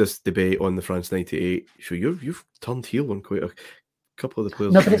we had this debate on the France '98. So you've turned heel on quite a couple of the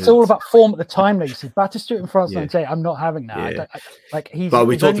players. No, but it's all about form at the time. Though you see, Batistuta in France '98. I'm not having that. Yeah. He's. But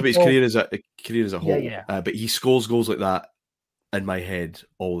we talked about his career as a whole. Yeah. But he scores goals like that in my head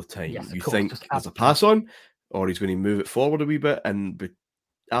all the time. Yes, you think there's a pass on, or he's going to move it forward a wee bit, and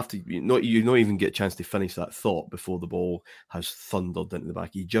after you not even get a chance to finish that thought before the ball has thundered into the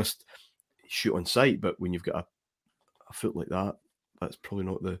back. You just shoot on sight, but when you've got a foot like that, that's probably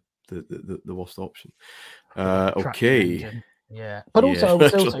not the worst option. Okay, yeah, but also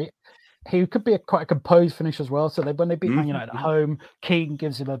he could be quite a composed finish as well. So when they beat Man United at home, Keane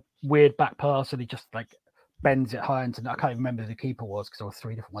gives him a weird back pass, and he just bends it high into. I can't even remember who the keeper was because there were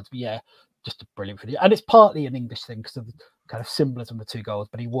 3 different ones. But yeah, just a brilliant video, and it's partly an English thing because of the kind of symbolism of the 2 goals.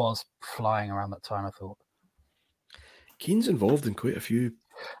 But he was flying around that time, I thought. Keane's involved in quite a few.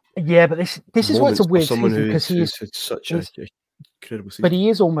 Yeah, but this is why it's a weird season because he's such a incredible season. But he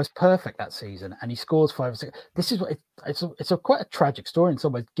is almost perfect that season, and he scores 5 or 6. This is what it's quite a tragic story in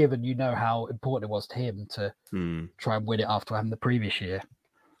some ways, given how important it was to him to try and win it after having the previous year.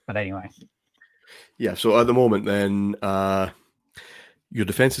 But anyway. Yeah, so at the moment, then, your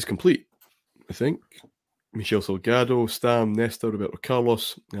defence is complete, I think. Michel Salgado, Stam, Nesta, Roberto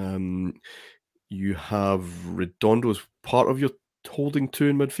Carlos. You have Redondo as part of your holding 2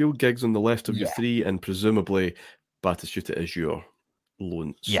 in midfield, Giggs on the left of your 3, and presumably Batistuta is your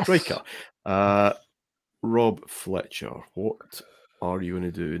lone striker. Rob Fletcher, what are you going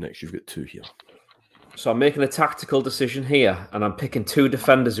to do next? You've got 2 here. So I'm making a tactical decision here, and I'm picking 2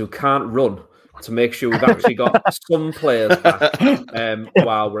 defenders who can't run to make sure we've actually got some players back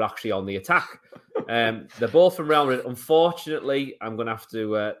while we're actually on the attack. They're both from Real Madrid. Unfortunately, I'm going to have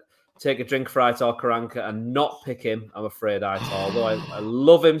to take a drink for Aitor Karanka and not pick him, I'm afraid, Aitor. Although I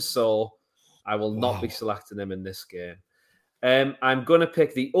love him so, I will not be selecting him in this game. I'm going to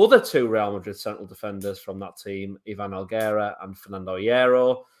pick the other 2 Real Madrid central defenders from that team, Ivan Helguera and Fernando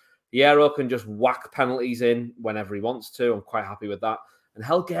Hierro. Hierro can just whack penalties in whenever he wants to. I'm quite happy with that. And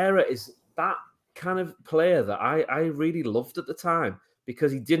Helguera is that kind of player that I really loved at the time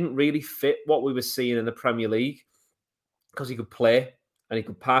because he didn't really fit what we were seeing in the Premier League because he could play and he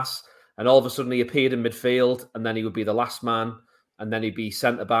could pass. And all of a sudden he appeared in midfield and then he would be the last man and then he'd be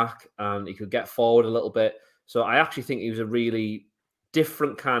centre-back and he could get forward a little bit. So I actually think he was a really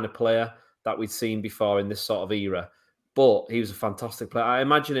different kind of player that we'd seen before in this sort of era. But he was a fantastic player. I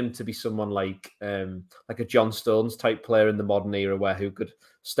imagine him to be someone like a John Stones type player in the modern era who could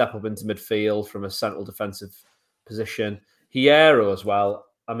step up into midfield from a central defensive position. Hierro as well.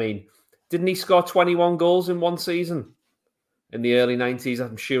 I mean, didn't he score 21 goals in one season in the early 90s?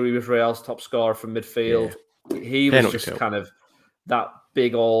 I'm sure he was Real's top scorer from midfield. Yeah. He was just kind of that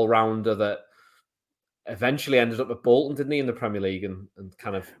big all-rounder that eventually ended up at Bolton, didn't he, in the Premier League and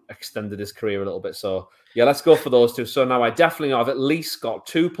kind of extended his career a little bit. So, yeah, let's go for those 2. So now I definitely know I've at least got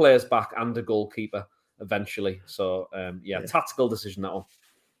 2 players back and a goalkeeper eventually. So, tactical decision, that one.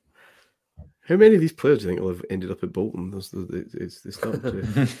 How many of these players do you think will have ended up at Bolton? They start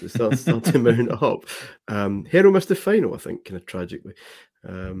to mount up. Hierro missed the final, I think, kind of tragically,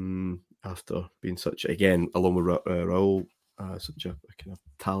 after being such, again, along with Raul, such a kind of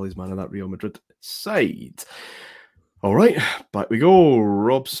talisman of that Real Madrid side. All right, back we go.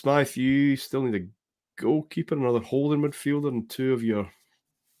 Rob Smythe, you still need a goalkeeper, another holding midfielder, and 2 of your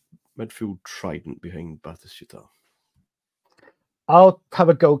midfield trident behind Batistuta. I'll have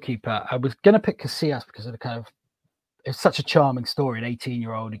a goalkeeper. I was going to pick Casillas because of it's such a charming story. An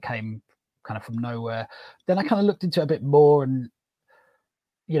 18-year-old who came kind of from nowhere. Then I kind of looked into it a bit more and,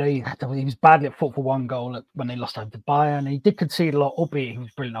 he was badly at fault for 1 goal when they lost home to Bayern. He did concede a lot, albeit he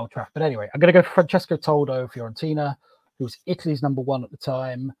was brilliant at Old Trafford. But anyway, I'm going to go for Francesco Toldo, Fiorentina, who was Italy's number 1 at the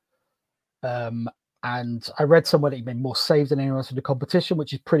time. And I read somewhere that he made more saves than anyone else in the competition,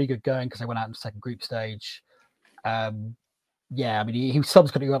 which is pretty good going because they went out in the second group stage. He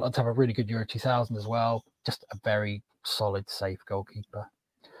subsequently went on to have a really good Euro 2000 as well. Just a very solid, safe goalkeeper.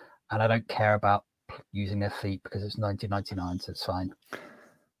 and I don't care about using their feet because it's 1999, so it's fine.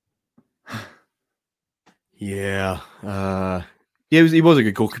 Yeah, he was a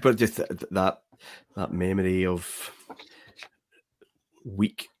good goalkeeper. Just that memory of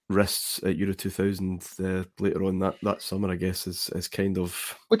weak wrists at Euro 2000 later on that summer, I guess, is kind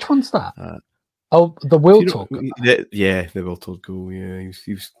of. Which one's that? The Wiltord. Yeah, the Wiltord goal. Yeah,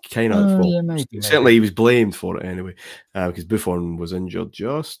 he was kind of. Certainly he was blamed for it anyway, because Buffon was injured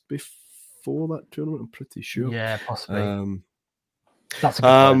just before that tournament. I'm pretty sure. Yeah, possibly. That's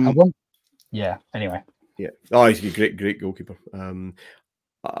a good point. Yeah. Anyway. Yeah. Oh, he's a great goalkeeper.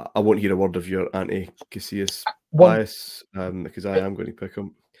 I won't hear a word of your anti-Casillas bias because I am going to pick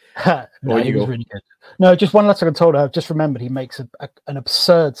him. No, he was really good. No, just one last thing I told her. I've just remembered he makes an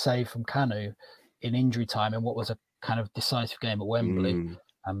absurd save from Kanu in injury time in what was a kind of decisive game at Wembley.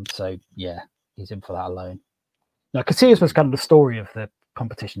 So, yeah, he's in for that alone. Now, Casillas was kind of the story of the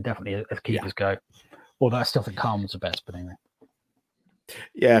competition, definitely, as keepers go. Although I still think Calm was the best, but anyway.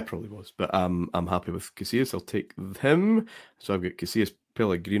 Yeah, it probably was. But I'm happy with Casillas. I'll take him. So I've got Casillas,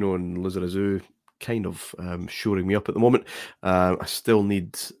 Pellegrino, and Lizarazu kind of shoring me up at the moment. I still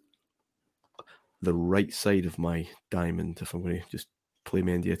need the right side of my diamond if I'm going to just play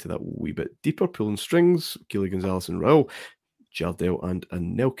Mendy to that wee bit deeper. Pulling strings, Keely Gonzalez and Raul, Jardel and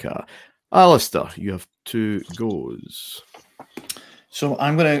Anelka. Alistair, you have 2 goes. So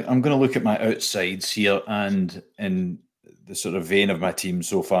I'm gonna look at my outsides here, and in the sort of vein of my team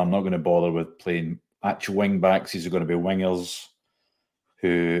so far, I'm not going to bother with playing actual wing backs. These are going to be wingers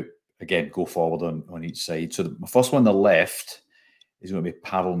who, again, go forward on each side. So my first one on the left is going to be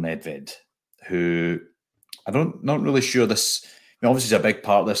Pavel Nedved, who not really sure this. I mean, obviously, he's a big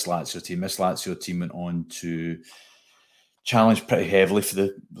part of this Lazio team. This Lazio team went on to challenge pretty heavily for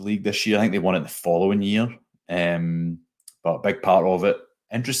the league this year. I think they won it the following year, but a big part of it.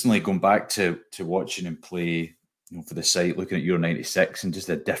 Interestingly, going back to watching him play, for the site, looking at Euro 96 and just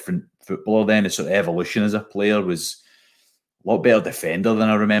a different footballer then, his sort of evolution as a player was a lot better defender than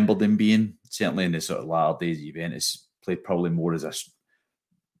I remembered him being. Certainly in the sort of latter days of Juventus, played probably more as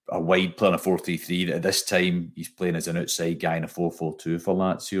a wide player in a 4-3-3. At this time, he's playing as an outside guy in a 4-4-2 for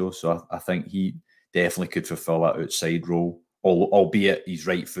Lazio. So I think he definitely could fulfill that outside role, albeit he's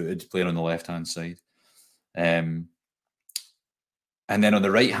right-footed, playing on the left-hand side. And then on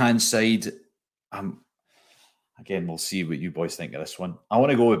the right-hand side, again, we'll see what you boys think of this one. I want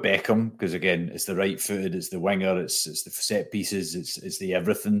to go with Beckham because, again, it's the right-footed, it's the winger, it's the set pieces, it's the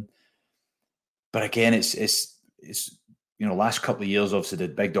everything. But again, it's last couple of years, obviously,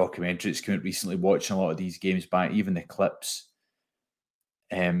 did big documentaries. Came out recently, watching a lot of these games back, even the clips.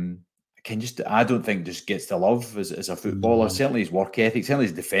 I don't think just gets the love as a footballer. Certainly his work ethic, certainly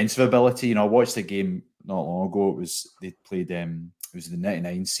his defensive ability. I watched the game not long ago. They played. It was the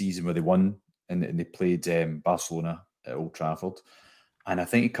 '99 season where they won. And they played Barcelona at Old Trafford. And I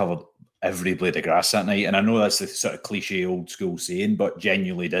think he covered every blade of grass that night. And I know that's the sort of cliche old school saying, but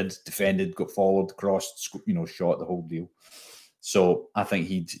genuinely did. Defended, got forward, crossed, shot, the whole deal. So I think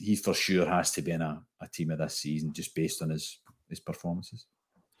he for sure has to be in a team of this season just based on his performances.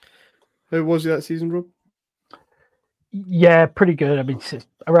 How was he that season, Rob? Yeah, pretty good. I mean,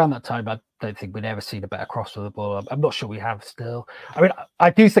 around that time, I don't think we'd ever seen a better cross with the ball. I'm not sure we have still. I mean, I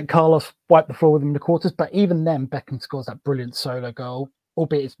do think Carlos wiped the floor with him in the quarters, but even then, Beckham scores that brilliant solo goal,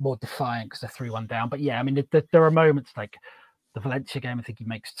 albeit it's more defiant because they're 3-1 down. But yeah, I mean, there are moments like the Valencia game, I think he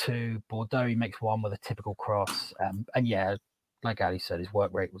makes 2. Bordeaux, he makes 1 with a typical cross. And yeah, like Ali said, his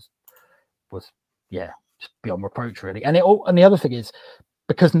work rate was just beyond reproach, really. And the other thing is,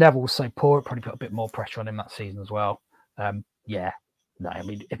 because Neville was so poor, it probably put a bit more pressure on him that season as well. I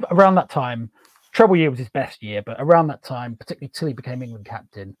mean, around that time, treble year was his best year, but around that time, particularly till he became England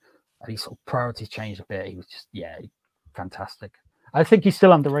captain, and his sort of priorities changed a bit. He was just, fantastic. I think he's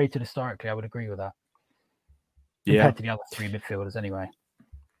still underrated historically. I would agree with that. Compared to the other 3 midfielders, anyway.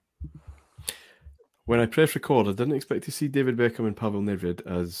 When I press record, I didn't expect to see David Beckham and Pavel Nedved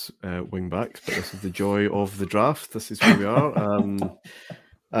as wing backs, but this is the joy of the draft. This is where we are.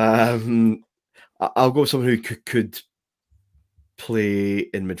 I'll go with someone who could play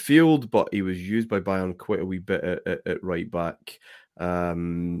in midfield, but he was used by Bayern quite a wee bit at right back,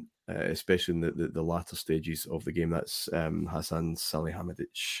 especially in the latter stages of the game. That's Hasan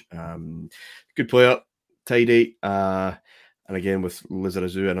Salihamidzic. Good player, tidy, and again with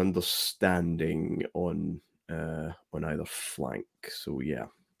Lizarazu, an understanding on either flank. So yeah,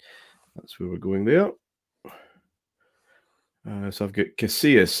 that's where we're going there. So I've got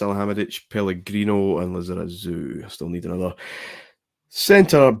Casillas, Salihamidzic, Pellegrino, and Lizarazu. I still need another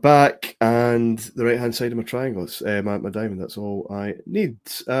Centre back and the right hand side of my triangle. It's my diamond. That's all I need.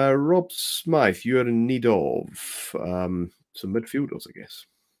 Rob Smythe, you are in need of some midfielders, I guess.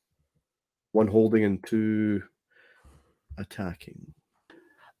 One holding and two attacking.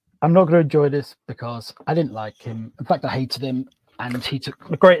 I'm not going to enjoy this because I didn't like him. In fact, I hated him, and he took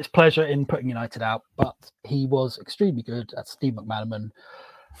the greatest pleasure in putting United out. But he was extremely good at Steve McManaman.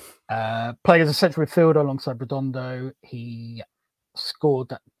 Playing as a central midfielder alongside Redondo, he scored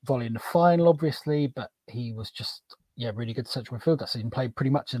that volley in the final, obviously, but he was just really good central midfielder. So he played pretty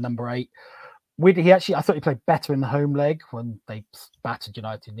much in number 8. I thought he played better in the home leg when they battered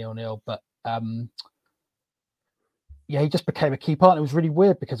United 0-0, but he just became a key part. It was really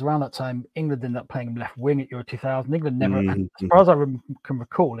weird because around that time, England ended up playing him left wing at Euro 2000. England never, as far as I can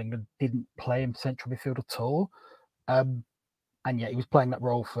recall, England didn't play him central midfield at all. And yet he was playing that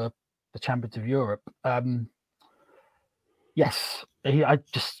role for the Champions of Europe. Yes, Real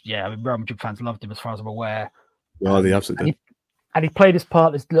Madrid fans loved him as far as I'm aware. Oh, they absolutely did. And he played his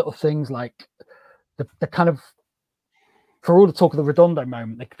part. There's little things like the kind of, for all the talk of the Redondo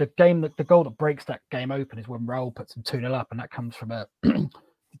moment, the goal that breaks that game open is when Raul puts him 2-0 up, and that comes from a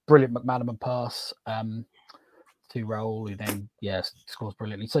brilliant McManaman pass to Raul, who then scores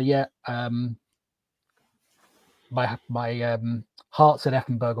brilliantly. So my heart said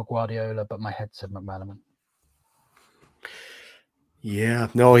Effenberg or Guardiola, but my head said McManaman. Yeah,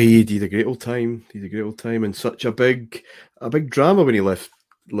 no, he did a great old time. And such a big drama when he left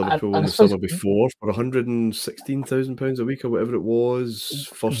Liverpool in the summer before for £116,000 a week or whatever it was.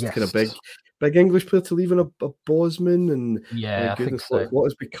 First kind of big English player to leave in a Bosman, and my goodness, what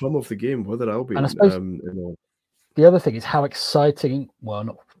has become of the game? Whether Albion, the other thing is how exciting. Well,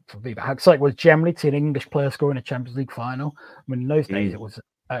 not for me, but how exciting was generally to see an English player score in a Champions League final. I mean, in those days it was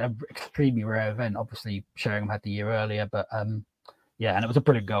an extremely rare event. Obviously, Sheringham had the year earlier, but and it was a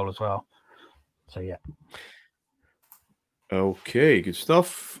brilliant goal as well. So Okay, good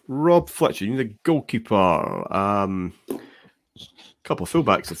stuff. Rob Fletcher, you need a goalkeeper. Couple of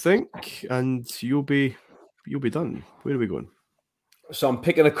fullbacks, I think, and you'll be done. Where are we going? So I'm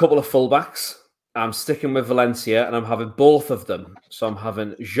picking a couple of fullbacks. I'm sticking with Valencia, and I'm having both of them. So I'm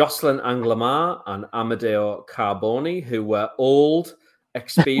having Jocelyn Anglamar and Amadeo Carboni, who were old,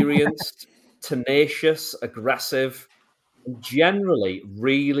 experienced, tenacious, aggressive, and generally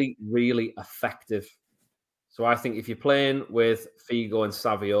really, really effective. So I think if you're playing with Figo and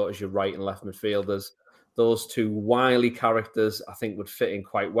Savio as your right and left midfielders, those two wily characters I think would fit in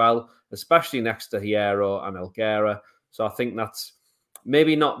quite well, especially next to Hierro and Elguera. So I think that's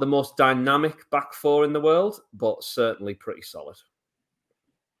maybe not the most dynamic back four in the world, but certainly pretty solid.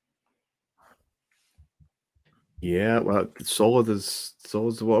 Yeah, well, solid is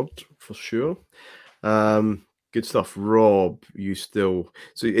the word for sure. Good stuff, Rob. So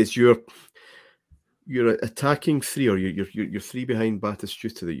it's your attacking three, or you're three behind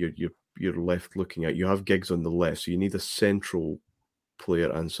Batistuta that you're left looking at. You have Giggs on the left, so you need a central player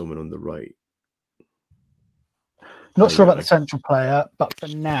and someone on the right. Not sure about the central player, but for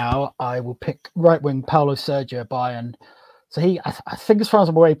now, I will pick right wing Paulo Sergio Bayern. So I think as far as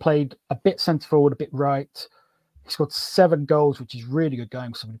I'm aware, he played a bit centre forward, a bit right. He scored 7 goals, which is really good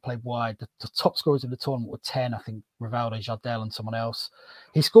going for somebody who played wide. The top scorers in the tournament were 10, I think, Rivaldo, Jardel, and someone else.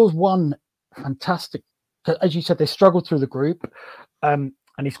 He scores one fantastic, as you said, they struggled through the group, and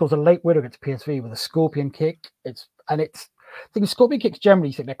he scores a late winner against PSV with a scorpion kick. I think scorpion kicks generally,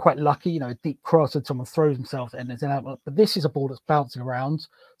 you think they're quite lucky, a deep cross and someone throws themselves in there's an outlet. But this is a ball that's bouncing around,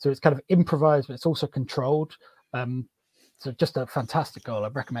 so it's kind of improvised, but it's also controlled. So just a fantastic goal.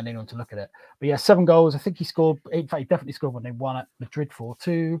 I'd recommend anyone to look at it. But 7 goals. I think he scored. In fact, he definitely scored when they won at Madrid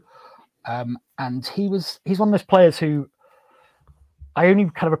 4-2. And he's one of those players who I only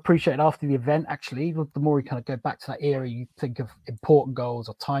kind of appreciated after the event. Actually, the more you kind of go back to that era, you think of important goals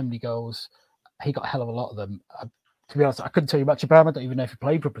or timely goals. He got a hell of a lot of them. To be honest, I couldn't tell you much about him. I don't even know if he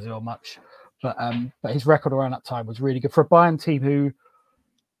played for Brazil much. But his record around that time was really good for a Bayern team who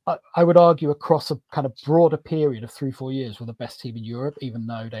I would argue across a kind of broader period of 3-4 years were the best team in Europe, even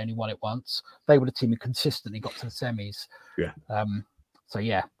though they only won it once. They were the team who consistently got to the semis. Yeah. I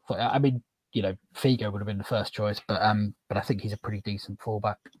mean, Figo would have been the first choice, but I think he's a pretty decent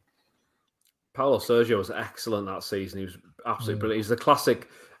fullback. Paulo Sergio was excellent that season. He was absolutely brilliant. He's the classic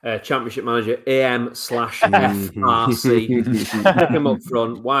Championship manager AM/FRC. Pick him up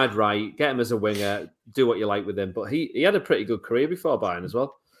front, wide right, get him as a winger, do what you like with him. But he had a pretty good career before Bayern as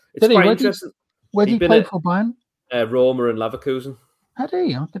well. It's quite interesting. Where did he play for Bayern? Roma and Leverkusen. Had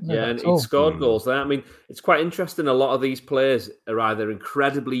he? I didn't know that and at all. He scored goals there. I mean, it's quite interesting. A lot of these players are either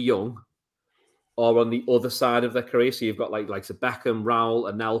incredibly young or on the other side of their career. So you've got like a Beckham,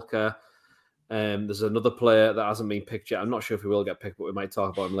 Raul, Anelka. There's another player that hasn't been picked yet. I'm not sure if he will get picked, but we might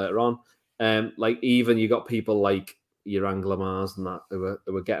talk about him later on. Like even you got people like your Angela Mars and that who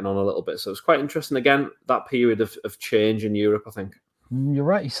were getting on a little bit. So it's quite interesting. Again, that period of change in Europe, I think. You're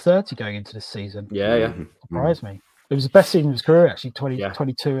right. He's 30 going into this season. Yeah. Surprised me. It was the best season of his career, actually.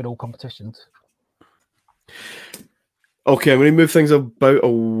 22 in all competitions. Okay, I'm going to move things about a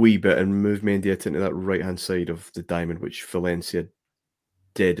wee bit and move Mendieta into that right-hand side of the diamond, which Valencia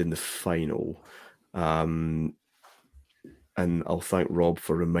did in the final. And I'll thank Rob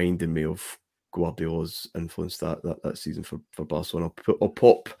for reminding me of Guardiola's influence that season for Barcelona. I'll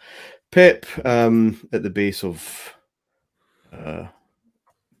pop Pep at the base of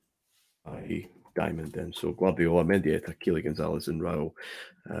diamond then. So Guardiola, Mendieta, Keely Gonzalez and Raul.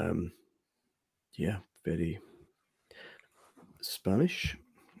 Very Spanish.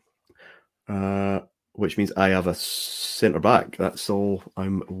 Which means I have a centre-back. That's all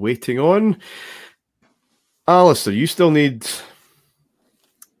I'm waiting on. Alistair, you still need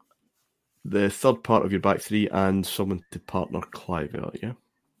the third part of your back three and someone to partner Clive, yeah?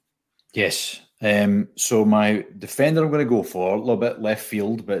 Yes. So my defender I'm going to go for, a little bit left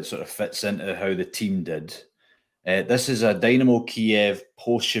field, but it sort of fits into how the team did. This is a Dynamo Kiev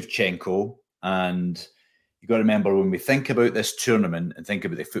post-Shevchenko, and you've got to remember when we think about this tournament and think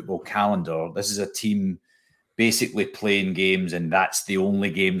about the football calendar, this is a team basically playing games, and that's the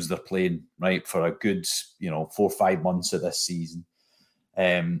only games they're playing, right, for a good, 4 or 5 months of this season.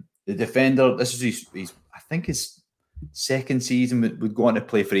 The defender, this is his I think his second season, would go on to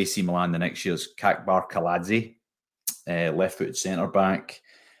play for AC Milan the next year's Kakbar Kaladze, left-footed centre-back,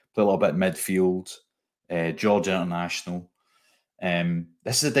 play a little bit midfield, Georgia international.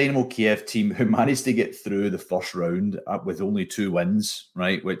 This is a Dynamo Kiev team who managed to get through the first round with only 2 wins,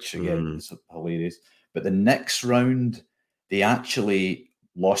 right? Which again is hilarious. But the next round, they actually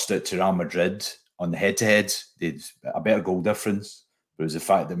lost it to Real Madrid on the head-to-heads. They had a better goal difference, but it was the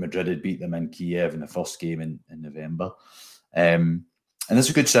fact that Madrid had beat them in Kiev in the first game in November. And it's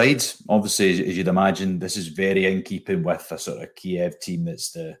a good side. Obviously, as you'd imagine, this is very in keeping with a sort of Kiev team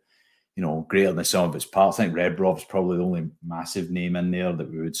that's greater than some of its parts. I think Rebrov's probably the only massive name in there that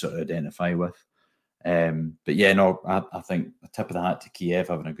we would sort of identify with. But yeah, no, I think a tip of the hat to Kiev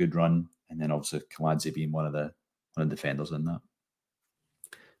having a good run, and then obviously Kaladze being one of the defenders in that.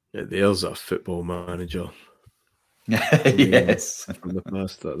 Yeah, there's a football manager. Yes, from the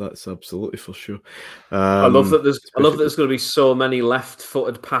past. That's absolutely for sure. I love that there's going to be so many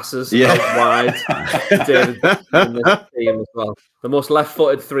left-footed passes out wide to David in this team as well. The most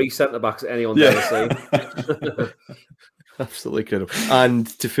left-footed 3 centre-backs anyone's ever seen. Absolutely incredible. And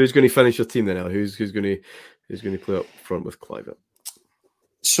who's going to finish your team then, Al? Who's going to play up front with Clive?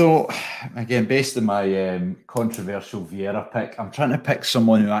 So, again, based on my controversial Vieira pick, I'm trying to pick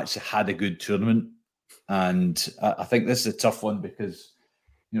someone who actually had a good tournament. And I think this is a tough one because,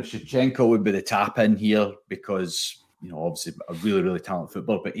 Shevchenko would be the tap in here because, obviously a really, really talented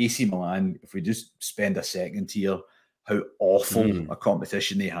footballer. But AC Milan, if we just spend a second here, how awful a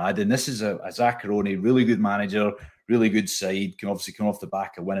competition they had. And this is a Zaccaroni, really good manager, really good side, can obviously come off the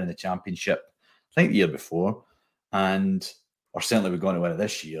back of winning the championship, I think the year before, or certainly we're going to win it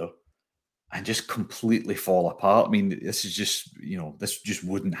this year, and just completely fall apart. I mean, this is just, this just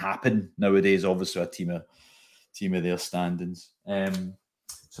wouldn't happen nowadays, obviously, a team of their standings.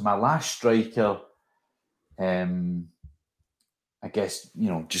 So my last striker, I guess,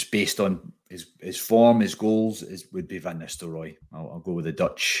 just based on his form, his goals, would be Van Nistelrooy. I'll go with the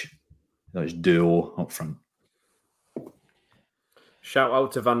Dutch duo up front. Shout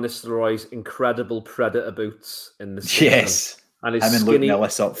out to Van Nistelrooy's incredible Predator boots in the season. Yes. And his Luke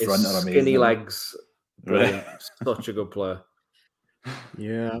Nellis up front are amazing. Skinny legs. Brilliant. Such a good player.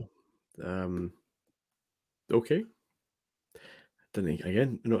 Yeah. Okay.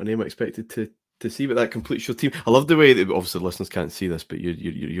 Again, not a name I expected to see, but that completes your team. I love the way that obviously listeners can't see this, but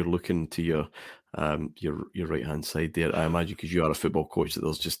you're looking to your right hand side there. I imagine because you are a football coach that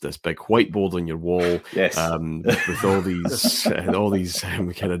there's just this big whiteboard on your wall, yes, with all these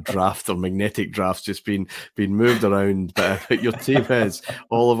kind of draft or magnetic drafts just being moved around. But your team is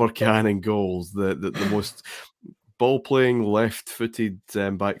Oliver Kahn in goals, the most ball-playing, left-footed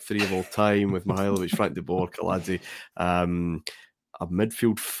back three of all time with Mihailovic, Frank de Boer, Kaladze. A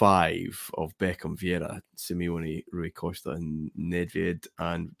midfield 5 of Beckham, Vieira, Simeone, Rui Costa and Nedved,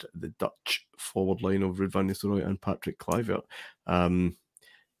 and the Dutch forward line of Ruud van Nistelrooy and Patrick Kluivert.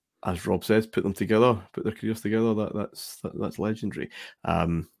 As Rob says, put their careers together, that's legendary.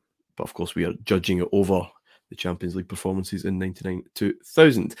 But of course, we are judging it over the Champions League performances in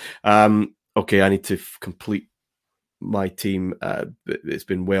 1999-2000. okay, I need to complete my team. It's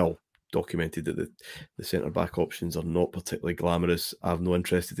been well documented that the centre-back options are not particularly glamorous. I'm not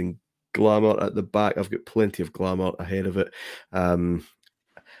interested in glamour at the back. I've got plenty of glamour ahead of it.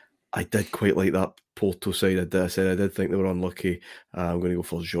 I did quite like that Porto side. I did think they were unlucky. I'm going to go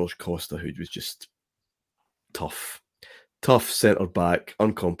for Jorge Costa, who was just tough centre-back,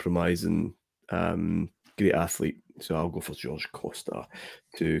 uncompromising, great athlete. So I'll go for Jorge Costa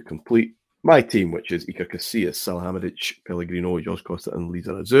to complete my team, which is Iker Casillas, Salihamidzic, Pellegrino, Jorge Costa, and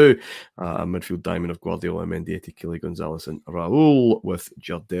Lizarazu. A midfield diamond of Guardiola, Mendieta, Kili Gonzalez, and Raul, with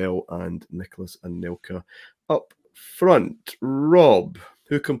Jardel and Nicholas and Nelka up front. Rob,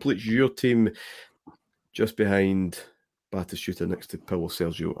 who completes your team just behind Batistuta, next to Paulo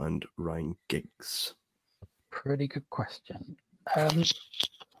Sergio and Ryan Giggs? Pretty good question.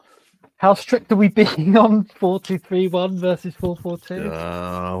 How strict are we being on 4-2-3-1 versus 4-4-2?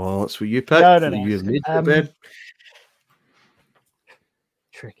 Well, that's what you picked. No. You have made the bed.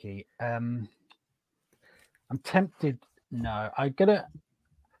 Tricky. I'm tempted. No, I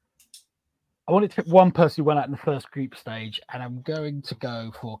wanted to pick one person who went out in the first group stage, and I'm going to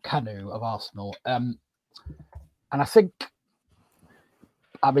go for Kanu of Arsenal. And I think,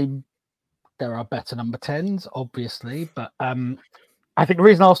 there are better number 10s, obviously, but I think the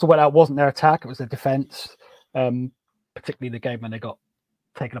reason Arsenal went out wasn't their attack; it was their defence, particularly the game when they got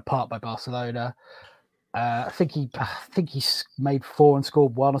taken apart by Barcelona. I think he made 4 and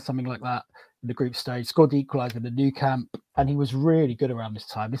scored 1 or something like that in the group stage. Scored the equaliser in the Nou Camp, and he was really good around this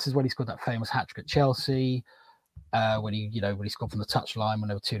time. This is when he scored that famous hat trick at Chelsea, when he scored from the touchline when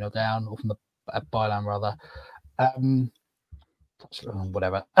they were 2-0 down, or from the byline rather.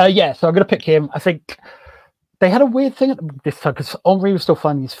 Whatever. So I'm going to pick him. I think they had a weird thing at this time because Henry was still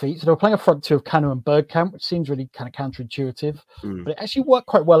finding his feet. So they were playing a front two of Kanu and Bergkamp, which seems really kind of counterintuitive. But it actually worked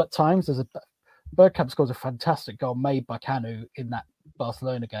quite well at times. Bergkamp scores a fantastic goal made by Kanu in that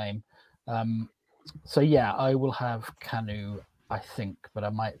Barcelona game. I will have Kanu, I think, but I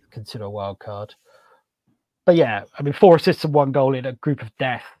might consider a wild card. But 4 assists and 1 goal in a group of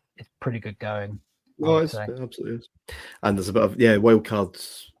death is pretty good going. No, it absolutely is. And there's a bit of wild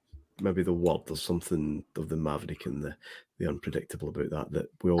cards, maybe the word. There's something of the maverick and the unpredictable about that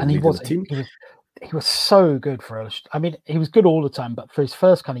we all need in the team. He was so good for us. He was good all the time, but for his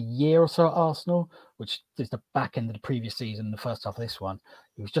first kind of year or so at Arsenal, which is the back end of the previous season, the first half of this one,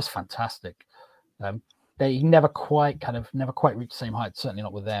 he was just fantastic. They never quite reached the same height, certainly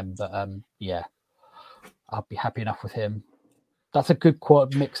not with them, but I'll be happy enough with him. That's a good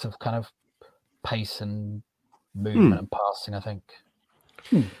mix of kind of pace and movement and passing, I think.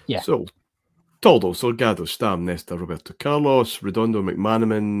 So, Toldo, Salgado, Stam, Nesta, Roberto Carlos, Redondo,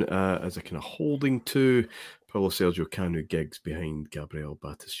 McManaman as a kind of holding two, Paulo Sergio, Kanu, Giggs behind Gabriel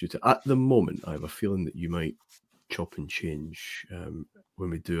Batistuta. At the moment, I have a feeling that you might chop and change when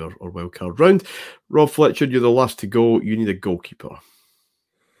we do our wildcard round. Rob Fletcher, you're the last to go. You need a goalkeeper.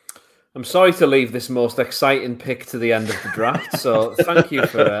 I'm sorry to leave this most exciting pick to the end of the draft, so thank you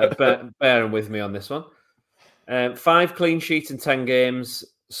for bearing with me on this one. 5 clean sheets in 10 games,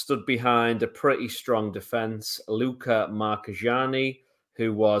 stood behind a pretty strong defence. Luca Marchegiani,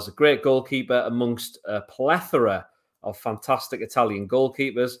 who was a great goalkeeper amongst a plethora of fantastic Italian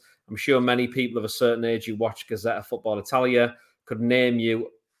goalkeepers. I'm sure many people of a certain age who watch Gazzetta Football Italia could name you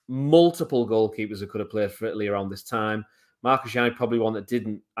multiple goalkeepers who could have played for Italy around this time. Marchegiani probably one that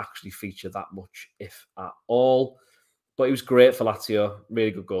didn't actually feature that much, if at all. But he was great for Lazio.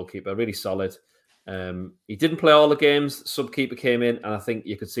 Really good goalkeeper, really solid. He didn't play all the games. Subkeeper came in, and I think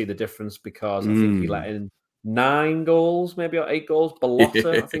you could see the difference because I think he let in 9 goals, maybe, or 8 goals.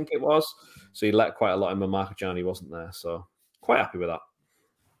 Balotta, I think it was. So he let quite a lot in, but Marchegiani wasn't there. So quite happy with that.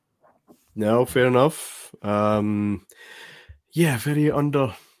 No, fair enough. Very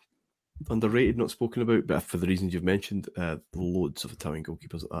underrated, not spoken about, but for the reasons you've mentioned, loads of Italian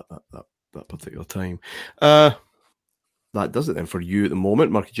goalkeepers at that particular time. That does it then for you at the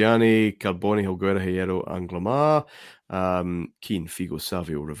moment. Marchegiani, Carboni, Helguera, Hierro, Angloma, Keane, Figo,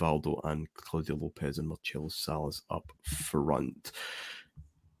 Savio, Rivaldo, and Claudio Lopez and Marcelo Salas up front.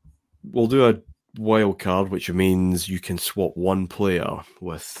 We'll do a wild card, which means you can swap one player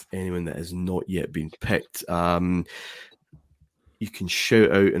with anyone that has not yet been picked. You can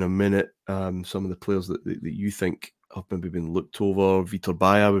shout out in a minute some of the players that you think have maybe been looked over. Vitor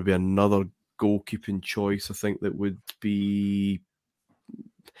Baia would be another goalkeeping choice, I think, that would be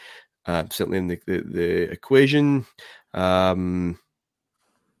certainly in the equation. Dan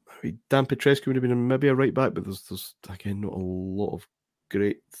Petrescu would have been maybe a right back, but there's again not a lot of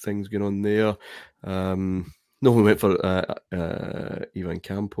great things going on there. No one went for Ivan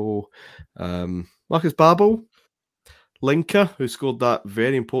Campo. Marcus Babel, Linker, who scored that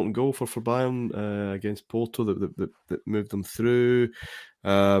very important goal for Bayern against Porto that moved them through.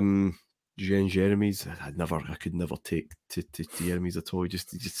 Jean Jeremy's, I could never take to Jeremy's at all. He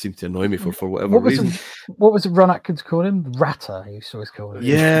just seemed to annoy me for whatever reason. What was it Ron Atkins called him? Ratter, he used to always call him.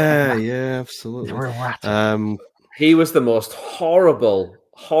 Yeah, absolutely. He's a real ratter. He was the most horrible,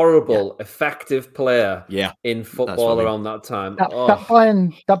 effective player in football around that time. That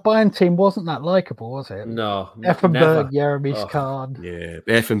Bayern team wasn't that likable, was it? No. Effenberg, Jeremy's card. Yeah,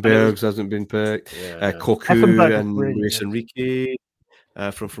 Effenberg's hasn't been picked. Cocu and Luis Enrique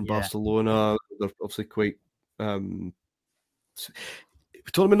from Barcelona. They're obviously quite... we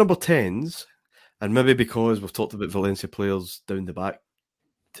talked about number 10s, and maybe because we've talked about Valencia players down the back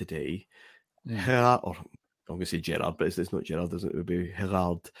today, I'm going to say Gerard, but it's not Gerard, isn't it? It would be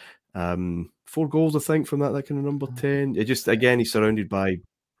Gerard. 4 goals, I think, from that kind of number 10. It just, again, he's surrounded by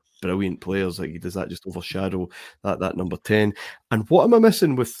brilliant players. Like, does that just overshadow that number 10? And what am I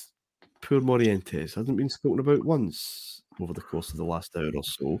missing with poor Morientes? Hasn't been spoken about once over the course of the last hour or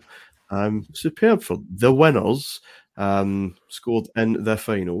so. Superb for the winners. Scored in the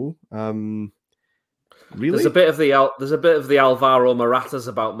final. Really? There's a bit of the Alvaro Moratas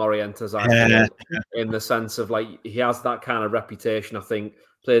about Morientes, I feel, in the sense of like he has that kind of reputation. I think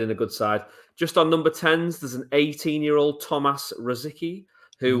played in a good side. Just on number 10s, there's an 18-year-old Tomas Rosicky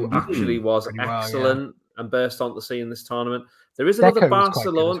who actually was excellent and burst onto the scene in this tournament. There is another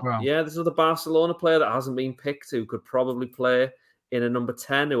Barcelona, there's another Barcelona player that hasn't been picked who could probably play in a number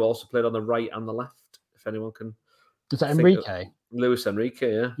 10 who also played on the right and the left. If anyone can, is that Enrique? Luis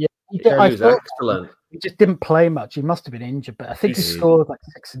Enrique, yeah. He was excellent. He just didn't play much. He must have been injured, but I think he scored like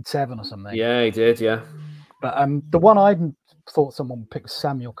 6 and 7 or something. Yeah, he did. Yeah, but the one I thought someone would pick was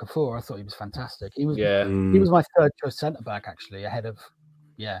Samuel Kafur. I thought he was fantastic. He was my third choice centre back actually, ahead of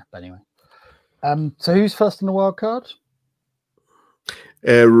But anyway, so who's first in the wild card?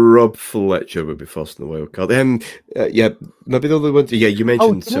 Rob Fletcher would be first in the wild card. Maybe the other ones. Yeah, you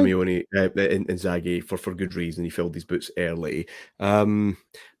mentioned Simeone and Inzaghi for good reason. He filled his boots early. Do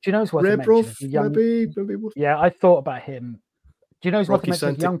you know who's worth mentioning? Maybe. Yeah, I thought about him. Do you know who's worth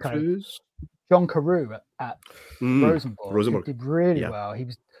mentioning? Young John Carew at Rosenborg. He did really well. He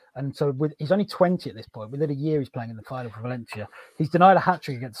was, and so he's only 20 at this point. Within a year, he's playing in the final for Valencia. He's denied a hat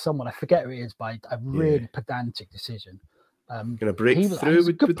trick against someone. I forget who it is by a really pedantic decision. Going to break through?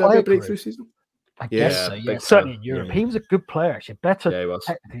 Would that be a breakthrough season? I guess so. Yeah, certainly in Europe. He was a good player, actually, better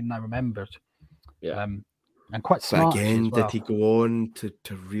technically than I remembered. Yeah, and quite smart. But again, did he go on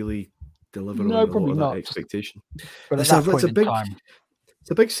to really deliver on a lot of that expectation? But it's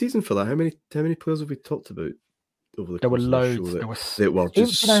a big season for that. How many players have we talked about over the course of the loads. Show that were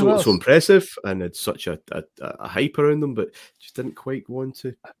just so impressive and had such a hype around them, but just didn't quite go on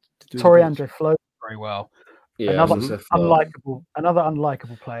to do Torre Andre flowed very well. Yeah, another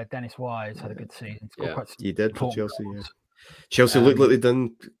unlikable player, Dennis Wise, had a good season. He did for Chelsea. Yeah. Chelsea looked like they'd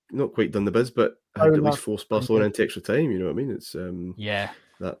not quite done the biz, but had at least forced Barcelona into extra time. You know what I mean? It's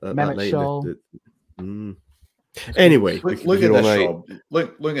that night. Anyway, look at this, Rob.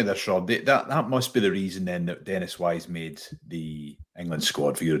 Look at this, Rob. That must be the reason then that Dennis Wise made the England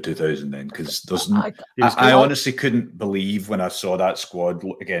squad for Euro 2000 then, because I honestly couldn't believe when I saw that squad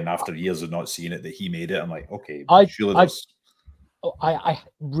again after years of not seeing it that he made it. I'm like, okay, I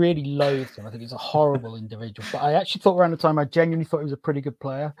really loathed him. I think he's a horrible individual. But I actually thought around the time I genuinely thought he was a pretty good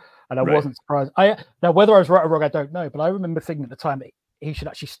player, and I wasn't surprised. Now whether I was right or wrong, I don't know. But I remember thinking at the time that he should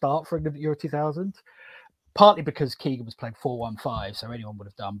actually start for England at Euro 2000. Partly because Keegan was playing 4-1-5, so anyone would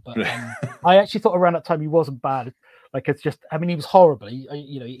have done. But I actually thought around that time he wasn't bad. Like it's just, I mean, he was horrible.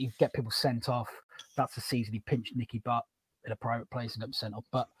 He'd get people sent off. That's the season he pinched Nicky Butt in a private place and got him sent off.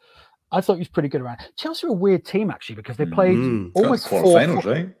 But I thought he was pretty good around. Chelsea are a weird team actually because they played almost quarterfinals,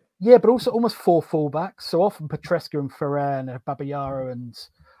 right? Yeah, but also almost 4 fullbacks. So often Petrescu and Ferrer and Babayaro and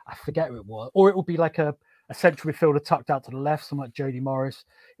I forget who it was, or it would be like a central midfielder tucked out to the left, someone like Jody Morris.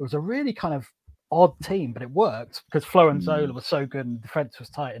 It was a really kind of odd team, but it worked because Flo and Zola was so good and the defense was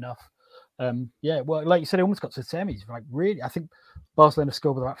tight enough. It worked. Like you said, it almost got to the semis. Like really, I think Barcelona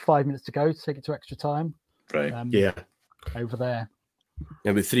scored with about 5 minutes to go to take it to extra time. Right. Over there.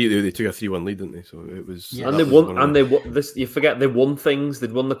 Yeah, with they took a 3-1 lead, didn't they? So it was. Yeah. And they won. And they won this. You forget they won things.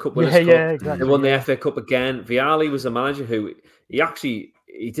 They'd won the Cup Winners' Cup. Exactly. They won the FA Cup again. Vialli was a manager who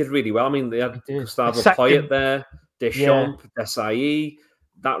he did really well. I mean, they had Gustavo Poyet there, Deschamps, Desailly.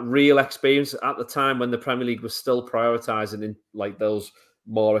 That real experience at the time when the Premier League was still prioritising in like those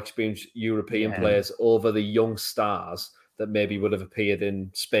more experienced European players over the young stars that maybe would have appeared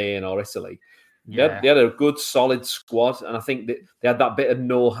in Spain or Italy. Yeah, They had a good, solid squad, and I think they had that bit of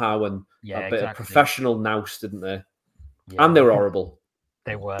know-how and a bit of professional nous, didn't they? Yeah, and they were horrible.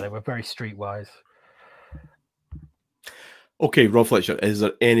 They were very streetwise. Okay, Rob Fletcher, is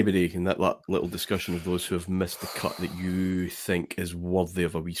there anybody in that little discussion of those who have missed the cut that you think is worthy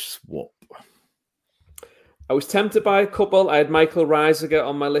of a wee swap? I was tempted by a couple. I had Michael Reisiger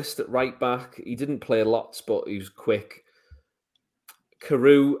on my list at right back. He didn't play lots, but he was quick.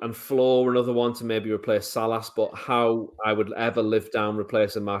 Carew and Flo were another one to maybe replace Salas, but how I would ever live down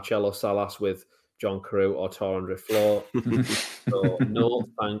replacing Marcelo Salas with John Carew or Torandre Flo. So no,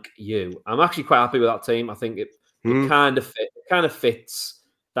 thank you. I'm actually quite happy with that team. I think it kind of fits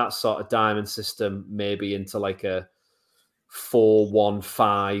that sort of diamond system, maybe into like a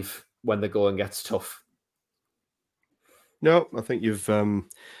 4-1-5 when the going gets tough. No, I think you've done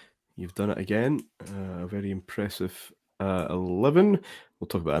it again. A very impressive 11. We'll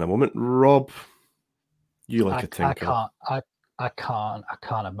talk about it in a moment. Rob, you like a tinker. I can't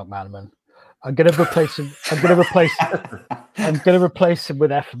have McManaman. I'm gonna replace him. I'm gonna replace him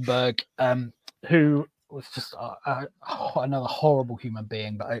with Effenberg, who was just another horrible human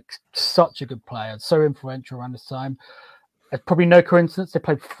being, but such a good player, so influential around this time. It's probably no coincidence. They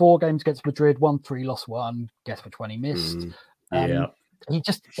played 4 games against Madrid, won 3, lost 1. Guess which one he missed? He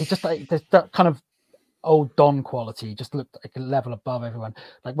just like, there's that kind of old Don quality. He just looked like a level above everyone.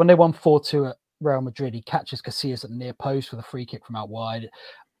 Like when they won 4-2 at Real Madrid, he catches Casillas at the near post with a free kick from out wide.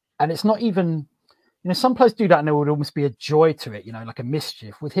 And it's not even, some players do that and there would almost be a joy to it, like a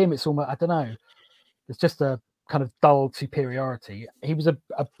mischief. With him, it's almost, I don't know, it's just a kind of dull superiority. He was a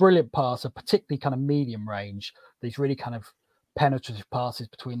brilliant passer, particularly kind of medium range. These really kind of penetrative passes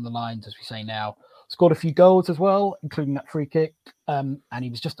between the lines, as we say now. Scored a few goals as well, including that free kick. And he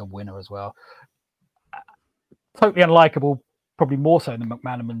was just a winner as well. Totally unlikable, probably more so than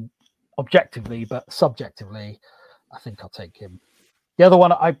McManaman objectively, but subjectively, I think I'll take him. The other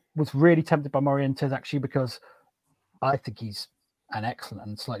one, I was really tempted by Morientes actually, because I think he's an excellent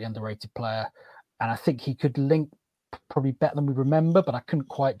and slightly underrated player. And I think he could link probably better than we remember, but I couldn't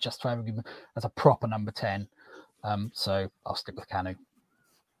quite justify him as a proper number 10. So I'll stick with Kanu.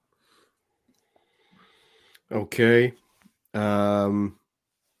 Okay.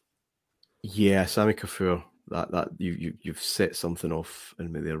 Yeah, Sami Kafur. That you've set something off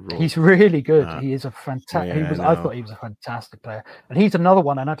in me there, Rob. He's really good. He is a fantastic. I thought he was a fantastic player, and he's another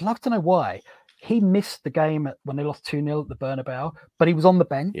one. And I'd love to know why he missed the game when they lost 2-0 at the Bernabeu, but he was on the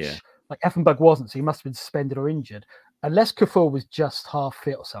bench. Yeah. Like Effenberg wasn't, so he must have been suspended or injured, unless Kafur was just half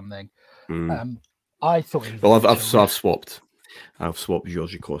fit or something. I thought he was. Well, I've swapped. I've swapped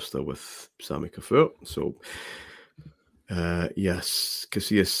Georgie Costa with Sami Kafur. So. Yes,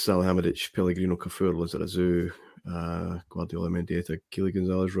 Casillas, Salihamidzic, Pellegrino, Kafur, Lizarazu, Guardiola, Mendieta, Keely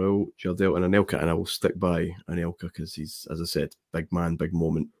Gonzalez, Raul, Jardel, and Anelka. And I will stick by Anelka because he's, as I said, big man, big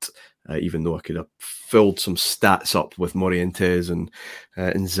moment. Even though I could have filled some stats up with Morientes and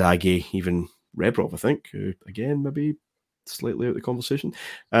Inzaghi, even Rebrov, I think, who, again, maybe slightly out of the conversation.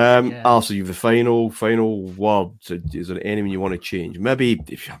 Also, you have the final word. Is there anyone you want to change? Maybe,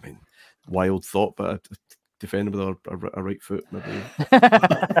 wild thought, but defender with a right foot, maybe.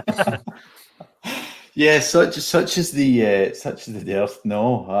 Yeah, such is the depth.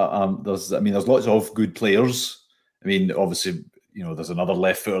 No, there's lots of good players. Obviously, there's another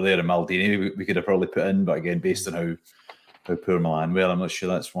left footer there in Maldini we could have probably put in, but again, based on how poor Milan were, I'm not sure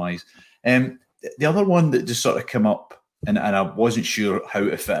that's wise. The other one that just sort of came up, and I wasn't sure how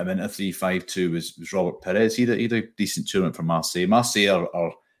to fit him into 3-5-2 was Robert Perez. He had a decent tournament for Marseille. Marseille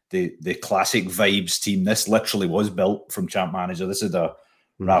are the classic vibes team. This literally was built from Champ Manager. This is a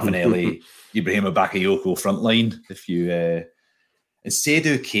Ravanelli, Ibrahima Bakayoko front line. If you and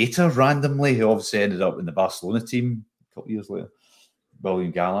Seydou Keita randomly, who obviously ended up in the Barcelona team a couple of years later,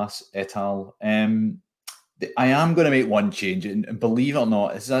 William Gallas et al. I am going to make one change, and believe it or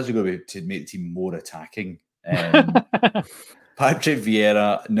not, this is actually going to be to make the team more attacking. Patrick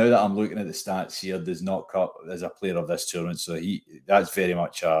Vieira, now that I'm looking at the stats here, does not cut as a player of this tournament, so that's very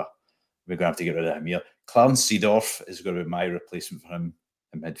much we're going to have to get rid of him here. Clarence Seedorf is going to be my replacement for him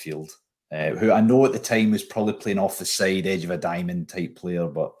in midfield, who I know at the time was probably playing off the side, edge of a diamond type player,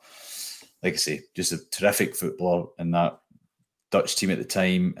 but like I say, just a terrific footballer in that Dutch team at the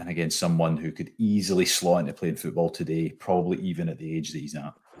time, and again, someone who could easily slot into playing football today, probably even at the age that he's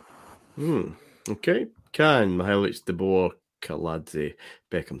at. Okay. Mihailovic, De Boer, Kaladze,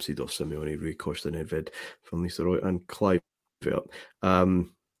 Beckham, Seedorf, Simeone, Rui Costa, Nedved, Van Nistelrooy, and Clive. Are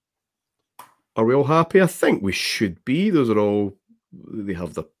we all happy? I think we should be. Those are all, they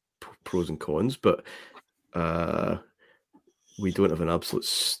have the pros and cons, but we don't have an absolute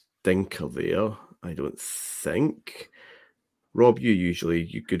stinker there. I don't think. Rob, you're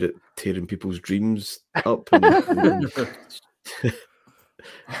good at tearing people's dreams up.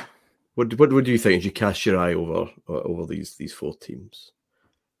 What do you think as you cast your eye over these 4 teams?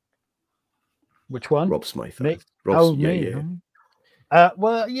 Which one? Rob Smythe. Me? Rob's, me.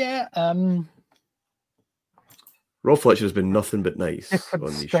 Well, yeah. Rob Fletcher has been nothing but nice Different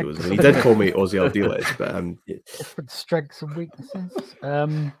on these strengths. shows. I mean, he did call me Ozzy Ardiles, but different strengths and weaknesses.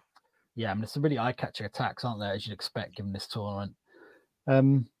 Yeah, I mean, it's some really eye-catching attacks, aren't there, as you'd expect given this tournament.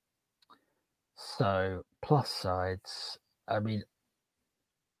 So plus sides. I mean,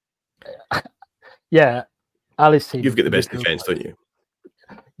 yeah, Ali's team. You've got the best defense, don't you?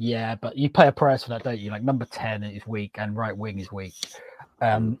 Yeah, but you pay a price for that, don't you? Like number 10 is weak and right wing is weak,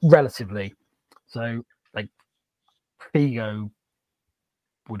 relatively. So like Figo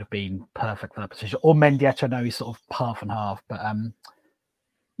would have been perfect for that position, or Mendieta. I know he's sort of half and half, but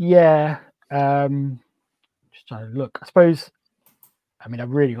yeah. Just trying to look. I suppose. I mean, I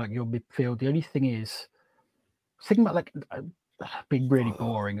really like your midfield. The only thing is, thinking about like being really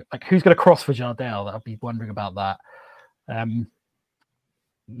boring. Like, who's going to cross for Jardel? I'd be wondering about that.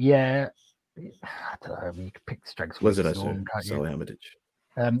 Yeah, I don't know. I mean, you could pick strengths. Lizard, Salihamidzic.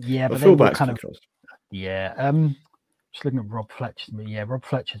 Yeah, but fullbacks kind of cross. Yeah. Just looking at Rob Fletcher's. Yeah, Rob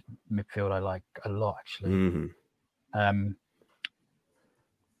Fletcher's midfield I like a lot actually. Mm-hmm.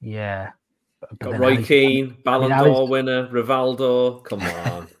 Yeah. Got Roy Keane, Ballon d'Or winner, Rivaldo. Come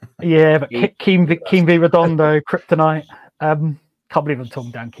on. Yeah, but Keane v Redondo, Kryptonite. Can't believe I'm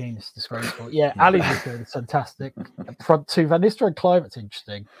talking down Keane. It's disgraceful. Yeah, Ali's midfield is fantastic. Front two, Van Nistelrooy and Kluivert's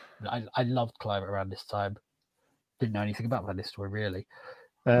interesting. I loved Kluivert around this time. Didn't know anything about Van Nistelrooy really.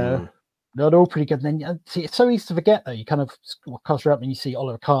 They're all pretty good. And then see, it's so easy to forget though. You kind of cast her up and you see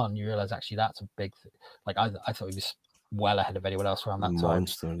Oliver Kahn, you realise actually that's a big thing. Like I thought he was well ahead of anyone else around that time.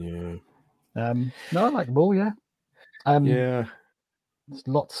 Yeah. No, I like the ball. Yeah. Yeah. There's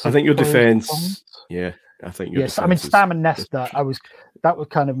lots. I think your defense. Yeah, I think your. Yes, I mean Stam and Nesta. That was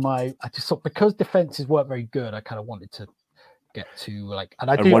kind of my. I just thought because defenses weren't very good, I kind of wanted to get to like.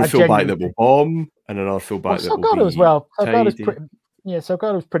 And one fullback that will bomb, and another fullback that will be as well.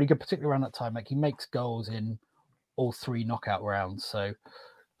 Salgado was pretty good, particularly around that time. Like he makes goals in all 3 knockout rounds. So,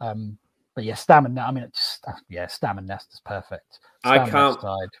 but yeah, Stam and I mean, Stam and Nest is perfect.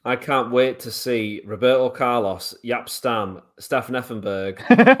 I can't wait to see Roberto Carlos, Jaap Stam, Stefan Effenberg,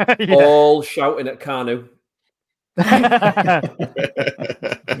 all shouting at Kanu.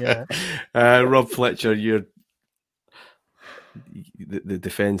 Yeah. Rob Fletcher, the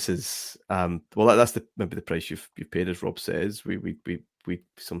defense is well. That's maybe the price you've paid, as Rob says. We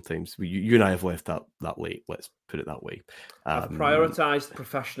sometimes you and I have left that late. Let's put it that way. I've prioritised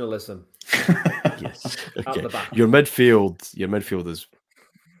professionalism. Yes. Okay. Your midfield is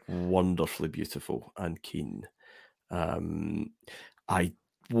wonderfully beautiful and keen. I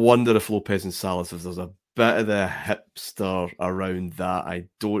wonder if Lopez and Salas, if there's a bit of the hipster around that. I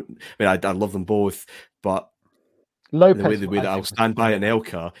love them both, but Lopez, the way that I'll stand by an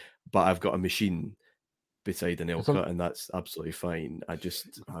Elka, but I've got a machine beside an Elka, and that's absolutely fine. I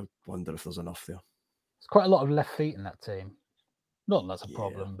wonder if there's enough there. There's quite a lot of left feet in that team. Not that that's a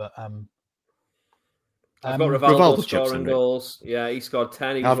problem, but I've got Rivaldo scoring goals. Yeah, he scored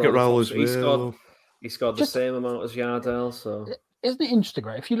 10. I've got Raul as well. He scored the same amount as Jardel. So isn't it interesting,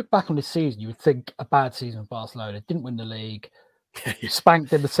 right? If you look back on this season, you would think a bad season for Barcelona. Didn't win the league.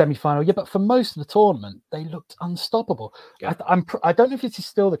 Spanked in the semi-final. Yeah, but for most of the tournament, they looked unstoppable. Yeah. I don't know if this is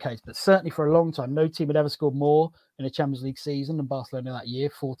still the case, but certainly for a long time, no team had ever scored more in a Champions League season than Barcelona that year,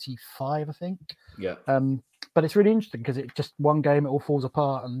 45, I think. Yeah. But it's really interesting because it just one game, it all falls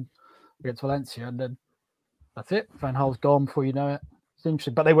apart and against Valencia, and then that's it. Van Gaal's gone before you know it. It's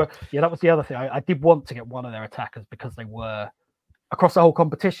interesting. But they were, that was the other thing. I did want to get one of their attackers because they were, across the whole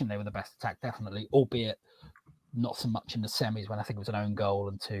competition, they were the best attack, definitely, albeit not so much in the semis when I think it was an own goal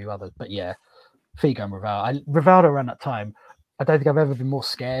and 2 others. But yeah, Figo and Rivaldo. Rivaldo around that time, I don't think I've ever been more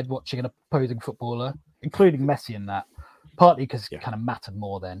scared watching an opposing footballer, including Messi in that. Partly because it kind of mattered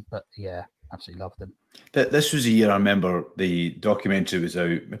more then. But yeah, absolutely loved him. This was a year, I remember the documentary was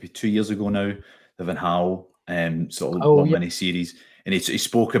out maybe 2 years ago now, the Van Gaal mini-series. And he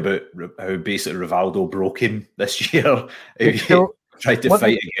spoke about how basically Rivaldo broke him this year. He tried to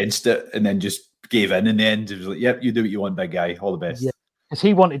fight against it and then just gave in the end. It was like, yep, you do what you want, big guy. All the best. Yeah, because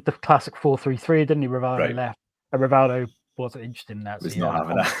he wanted the classic 4-3-3, didn't he? Rivaldo left. And Rivaldo wasn't interested in that. Was not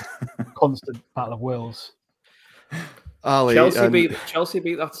having that. Constant battle of wills. Ali, Chelsea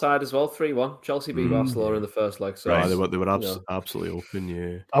beat that side as well, 3-1. Chelsea beat Barcelona in the first leg. So they were absolutely open,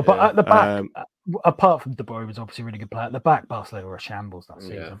 yeah. Oh, but at the back, apart from De Bruyne was obviously a really good player. At the back, Barcelona were a shambles that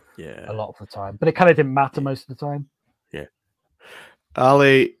season. Yeah. A lot of the time. But it kind of didn't matter most of the time. Yeah.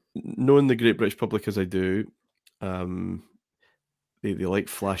 Ali, knowing the great British public as I do, they like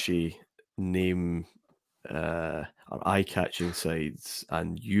flashy name or eye-catching sides,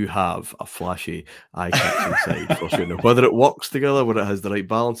 and you have a flashy eye-catching side for sure. Now, whether it works together, whether it has the right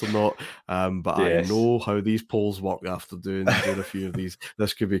balance or not, but Yes. I know how these polls work after doing a few of these.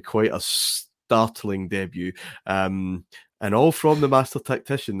 This could be quite a startling debut, and all from the master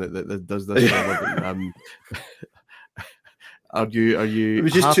tactician that does this for a living. Are you? It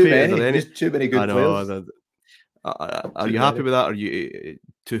was just happy? too many. Just too many good players. Are you happy with that? Are you?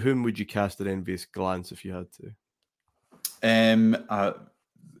 To whom would you cast an envious glance if you had to?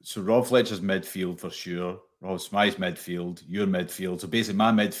 So Rob Fletcher's midfield for sure. Rob Smythe's midfield. Your midfield. So basically,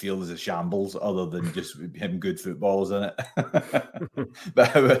 my midfield is a shambles, other than just him good footballers in it.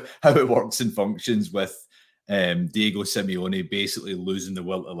 But how it works and functions with Diego Simeone basically losing the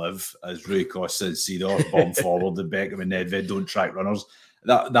will to live as Rui Costa and Seedorf bomb forward, and Beckham and Nedved don't track runners.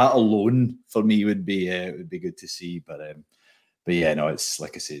 That alone for me would be good to see. But yeah, no, it's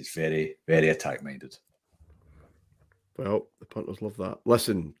like I say, it's very, very attack minded. Well, the punters love that.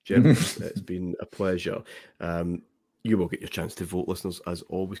 Listen, gentlemen, it's been a pleasure. You will get your chance to vote, listeners. As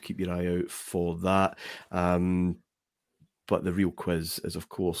always, keep your eye out for that. But the real quiz is, of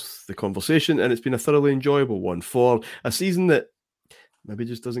course, the conversation, and it's been a thoroughly enjoyable one for a season that maybe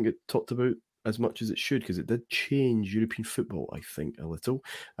just doesn't get talked about as much as it should, because it did change European football, I think, a little.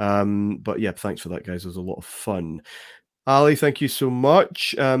 But yeah, thanks for that, guys. It was a lot of fun. Ali, thank you so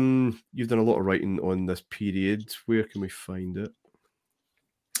much. You've done a lot of writing on this period. Where can we find it?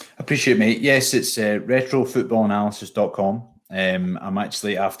 Appreciate it, mate. Yes, it's retrofootballanalysis.com. I'm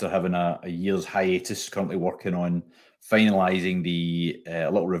actually, after having a year's hiatus, currently working on finalising the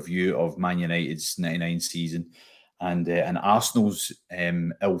little review of Man United's 99 season and Arsenal's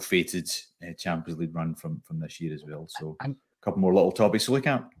ill-fated Champions League run from this year as well. So a couple more little topics to look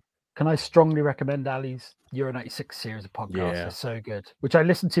at. Can I strongly recommend Ali's Euro 96 series of podcasts? Yeah. They're so good, which I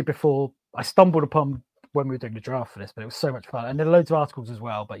listened to before. I stumbled upon when we were doing the draft for this, but it was so much fun. And there are loads of articles as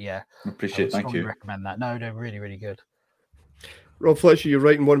well, but yeah. Appreciate it. Thank you. Recommend that. No, they're really, really good. Rob Fletcher, you're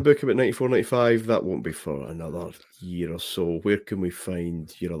writing one book about 94, 95. That won't be for another year or so. Where can we find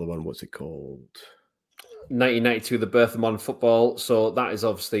your other one? What's it called? 1992, The Birth of Modern Football. So that is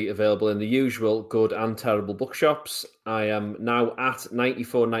obviously available in the usual good and terrible bookshops. I am now at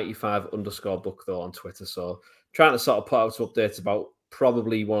 9495_book though on Twitter. So trying to sort of put out some updates about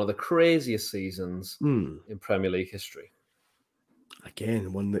probably one of the craziest seasons in Premier League history.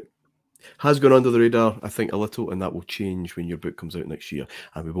 Again, one that has gone under the radar, I think, a little, and that will change when your book comes out next year.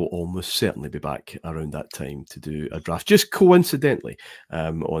 And we will almost certainly be back around that time to do a draft, just coincidentally,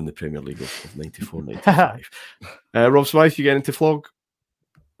 on the Premier League of 94, 95. Rob Smythe, you get into flog?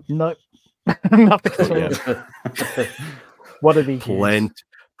 No, nothing at all. What are these?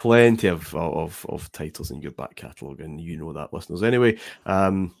 Plenty of titles in your back catalogue, and you know that, listeners. Anyway,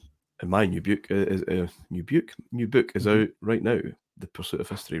 and my new book is out right now. The Pursuit of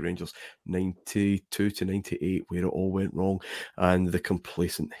History, Rangers 92 to 98, where it all went wrong, and the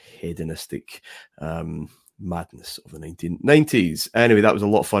complacent, hedonistic madness of the 1990s. Anyway, that was a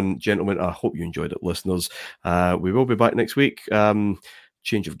lot of fun, gentlemen. I hope you enjoyed it, listeners. We will be back next week.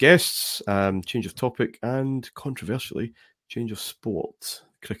 Change of guests, change of topic, and controversially, change of sport.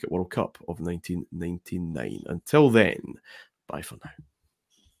 Cricket World Cup of 1999. Until then, bye for now.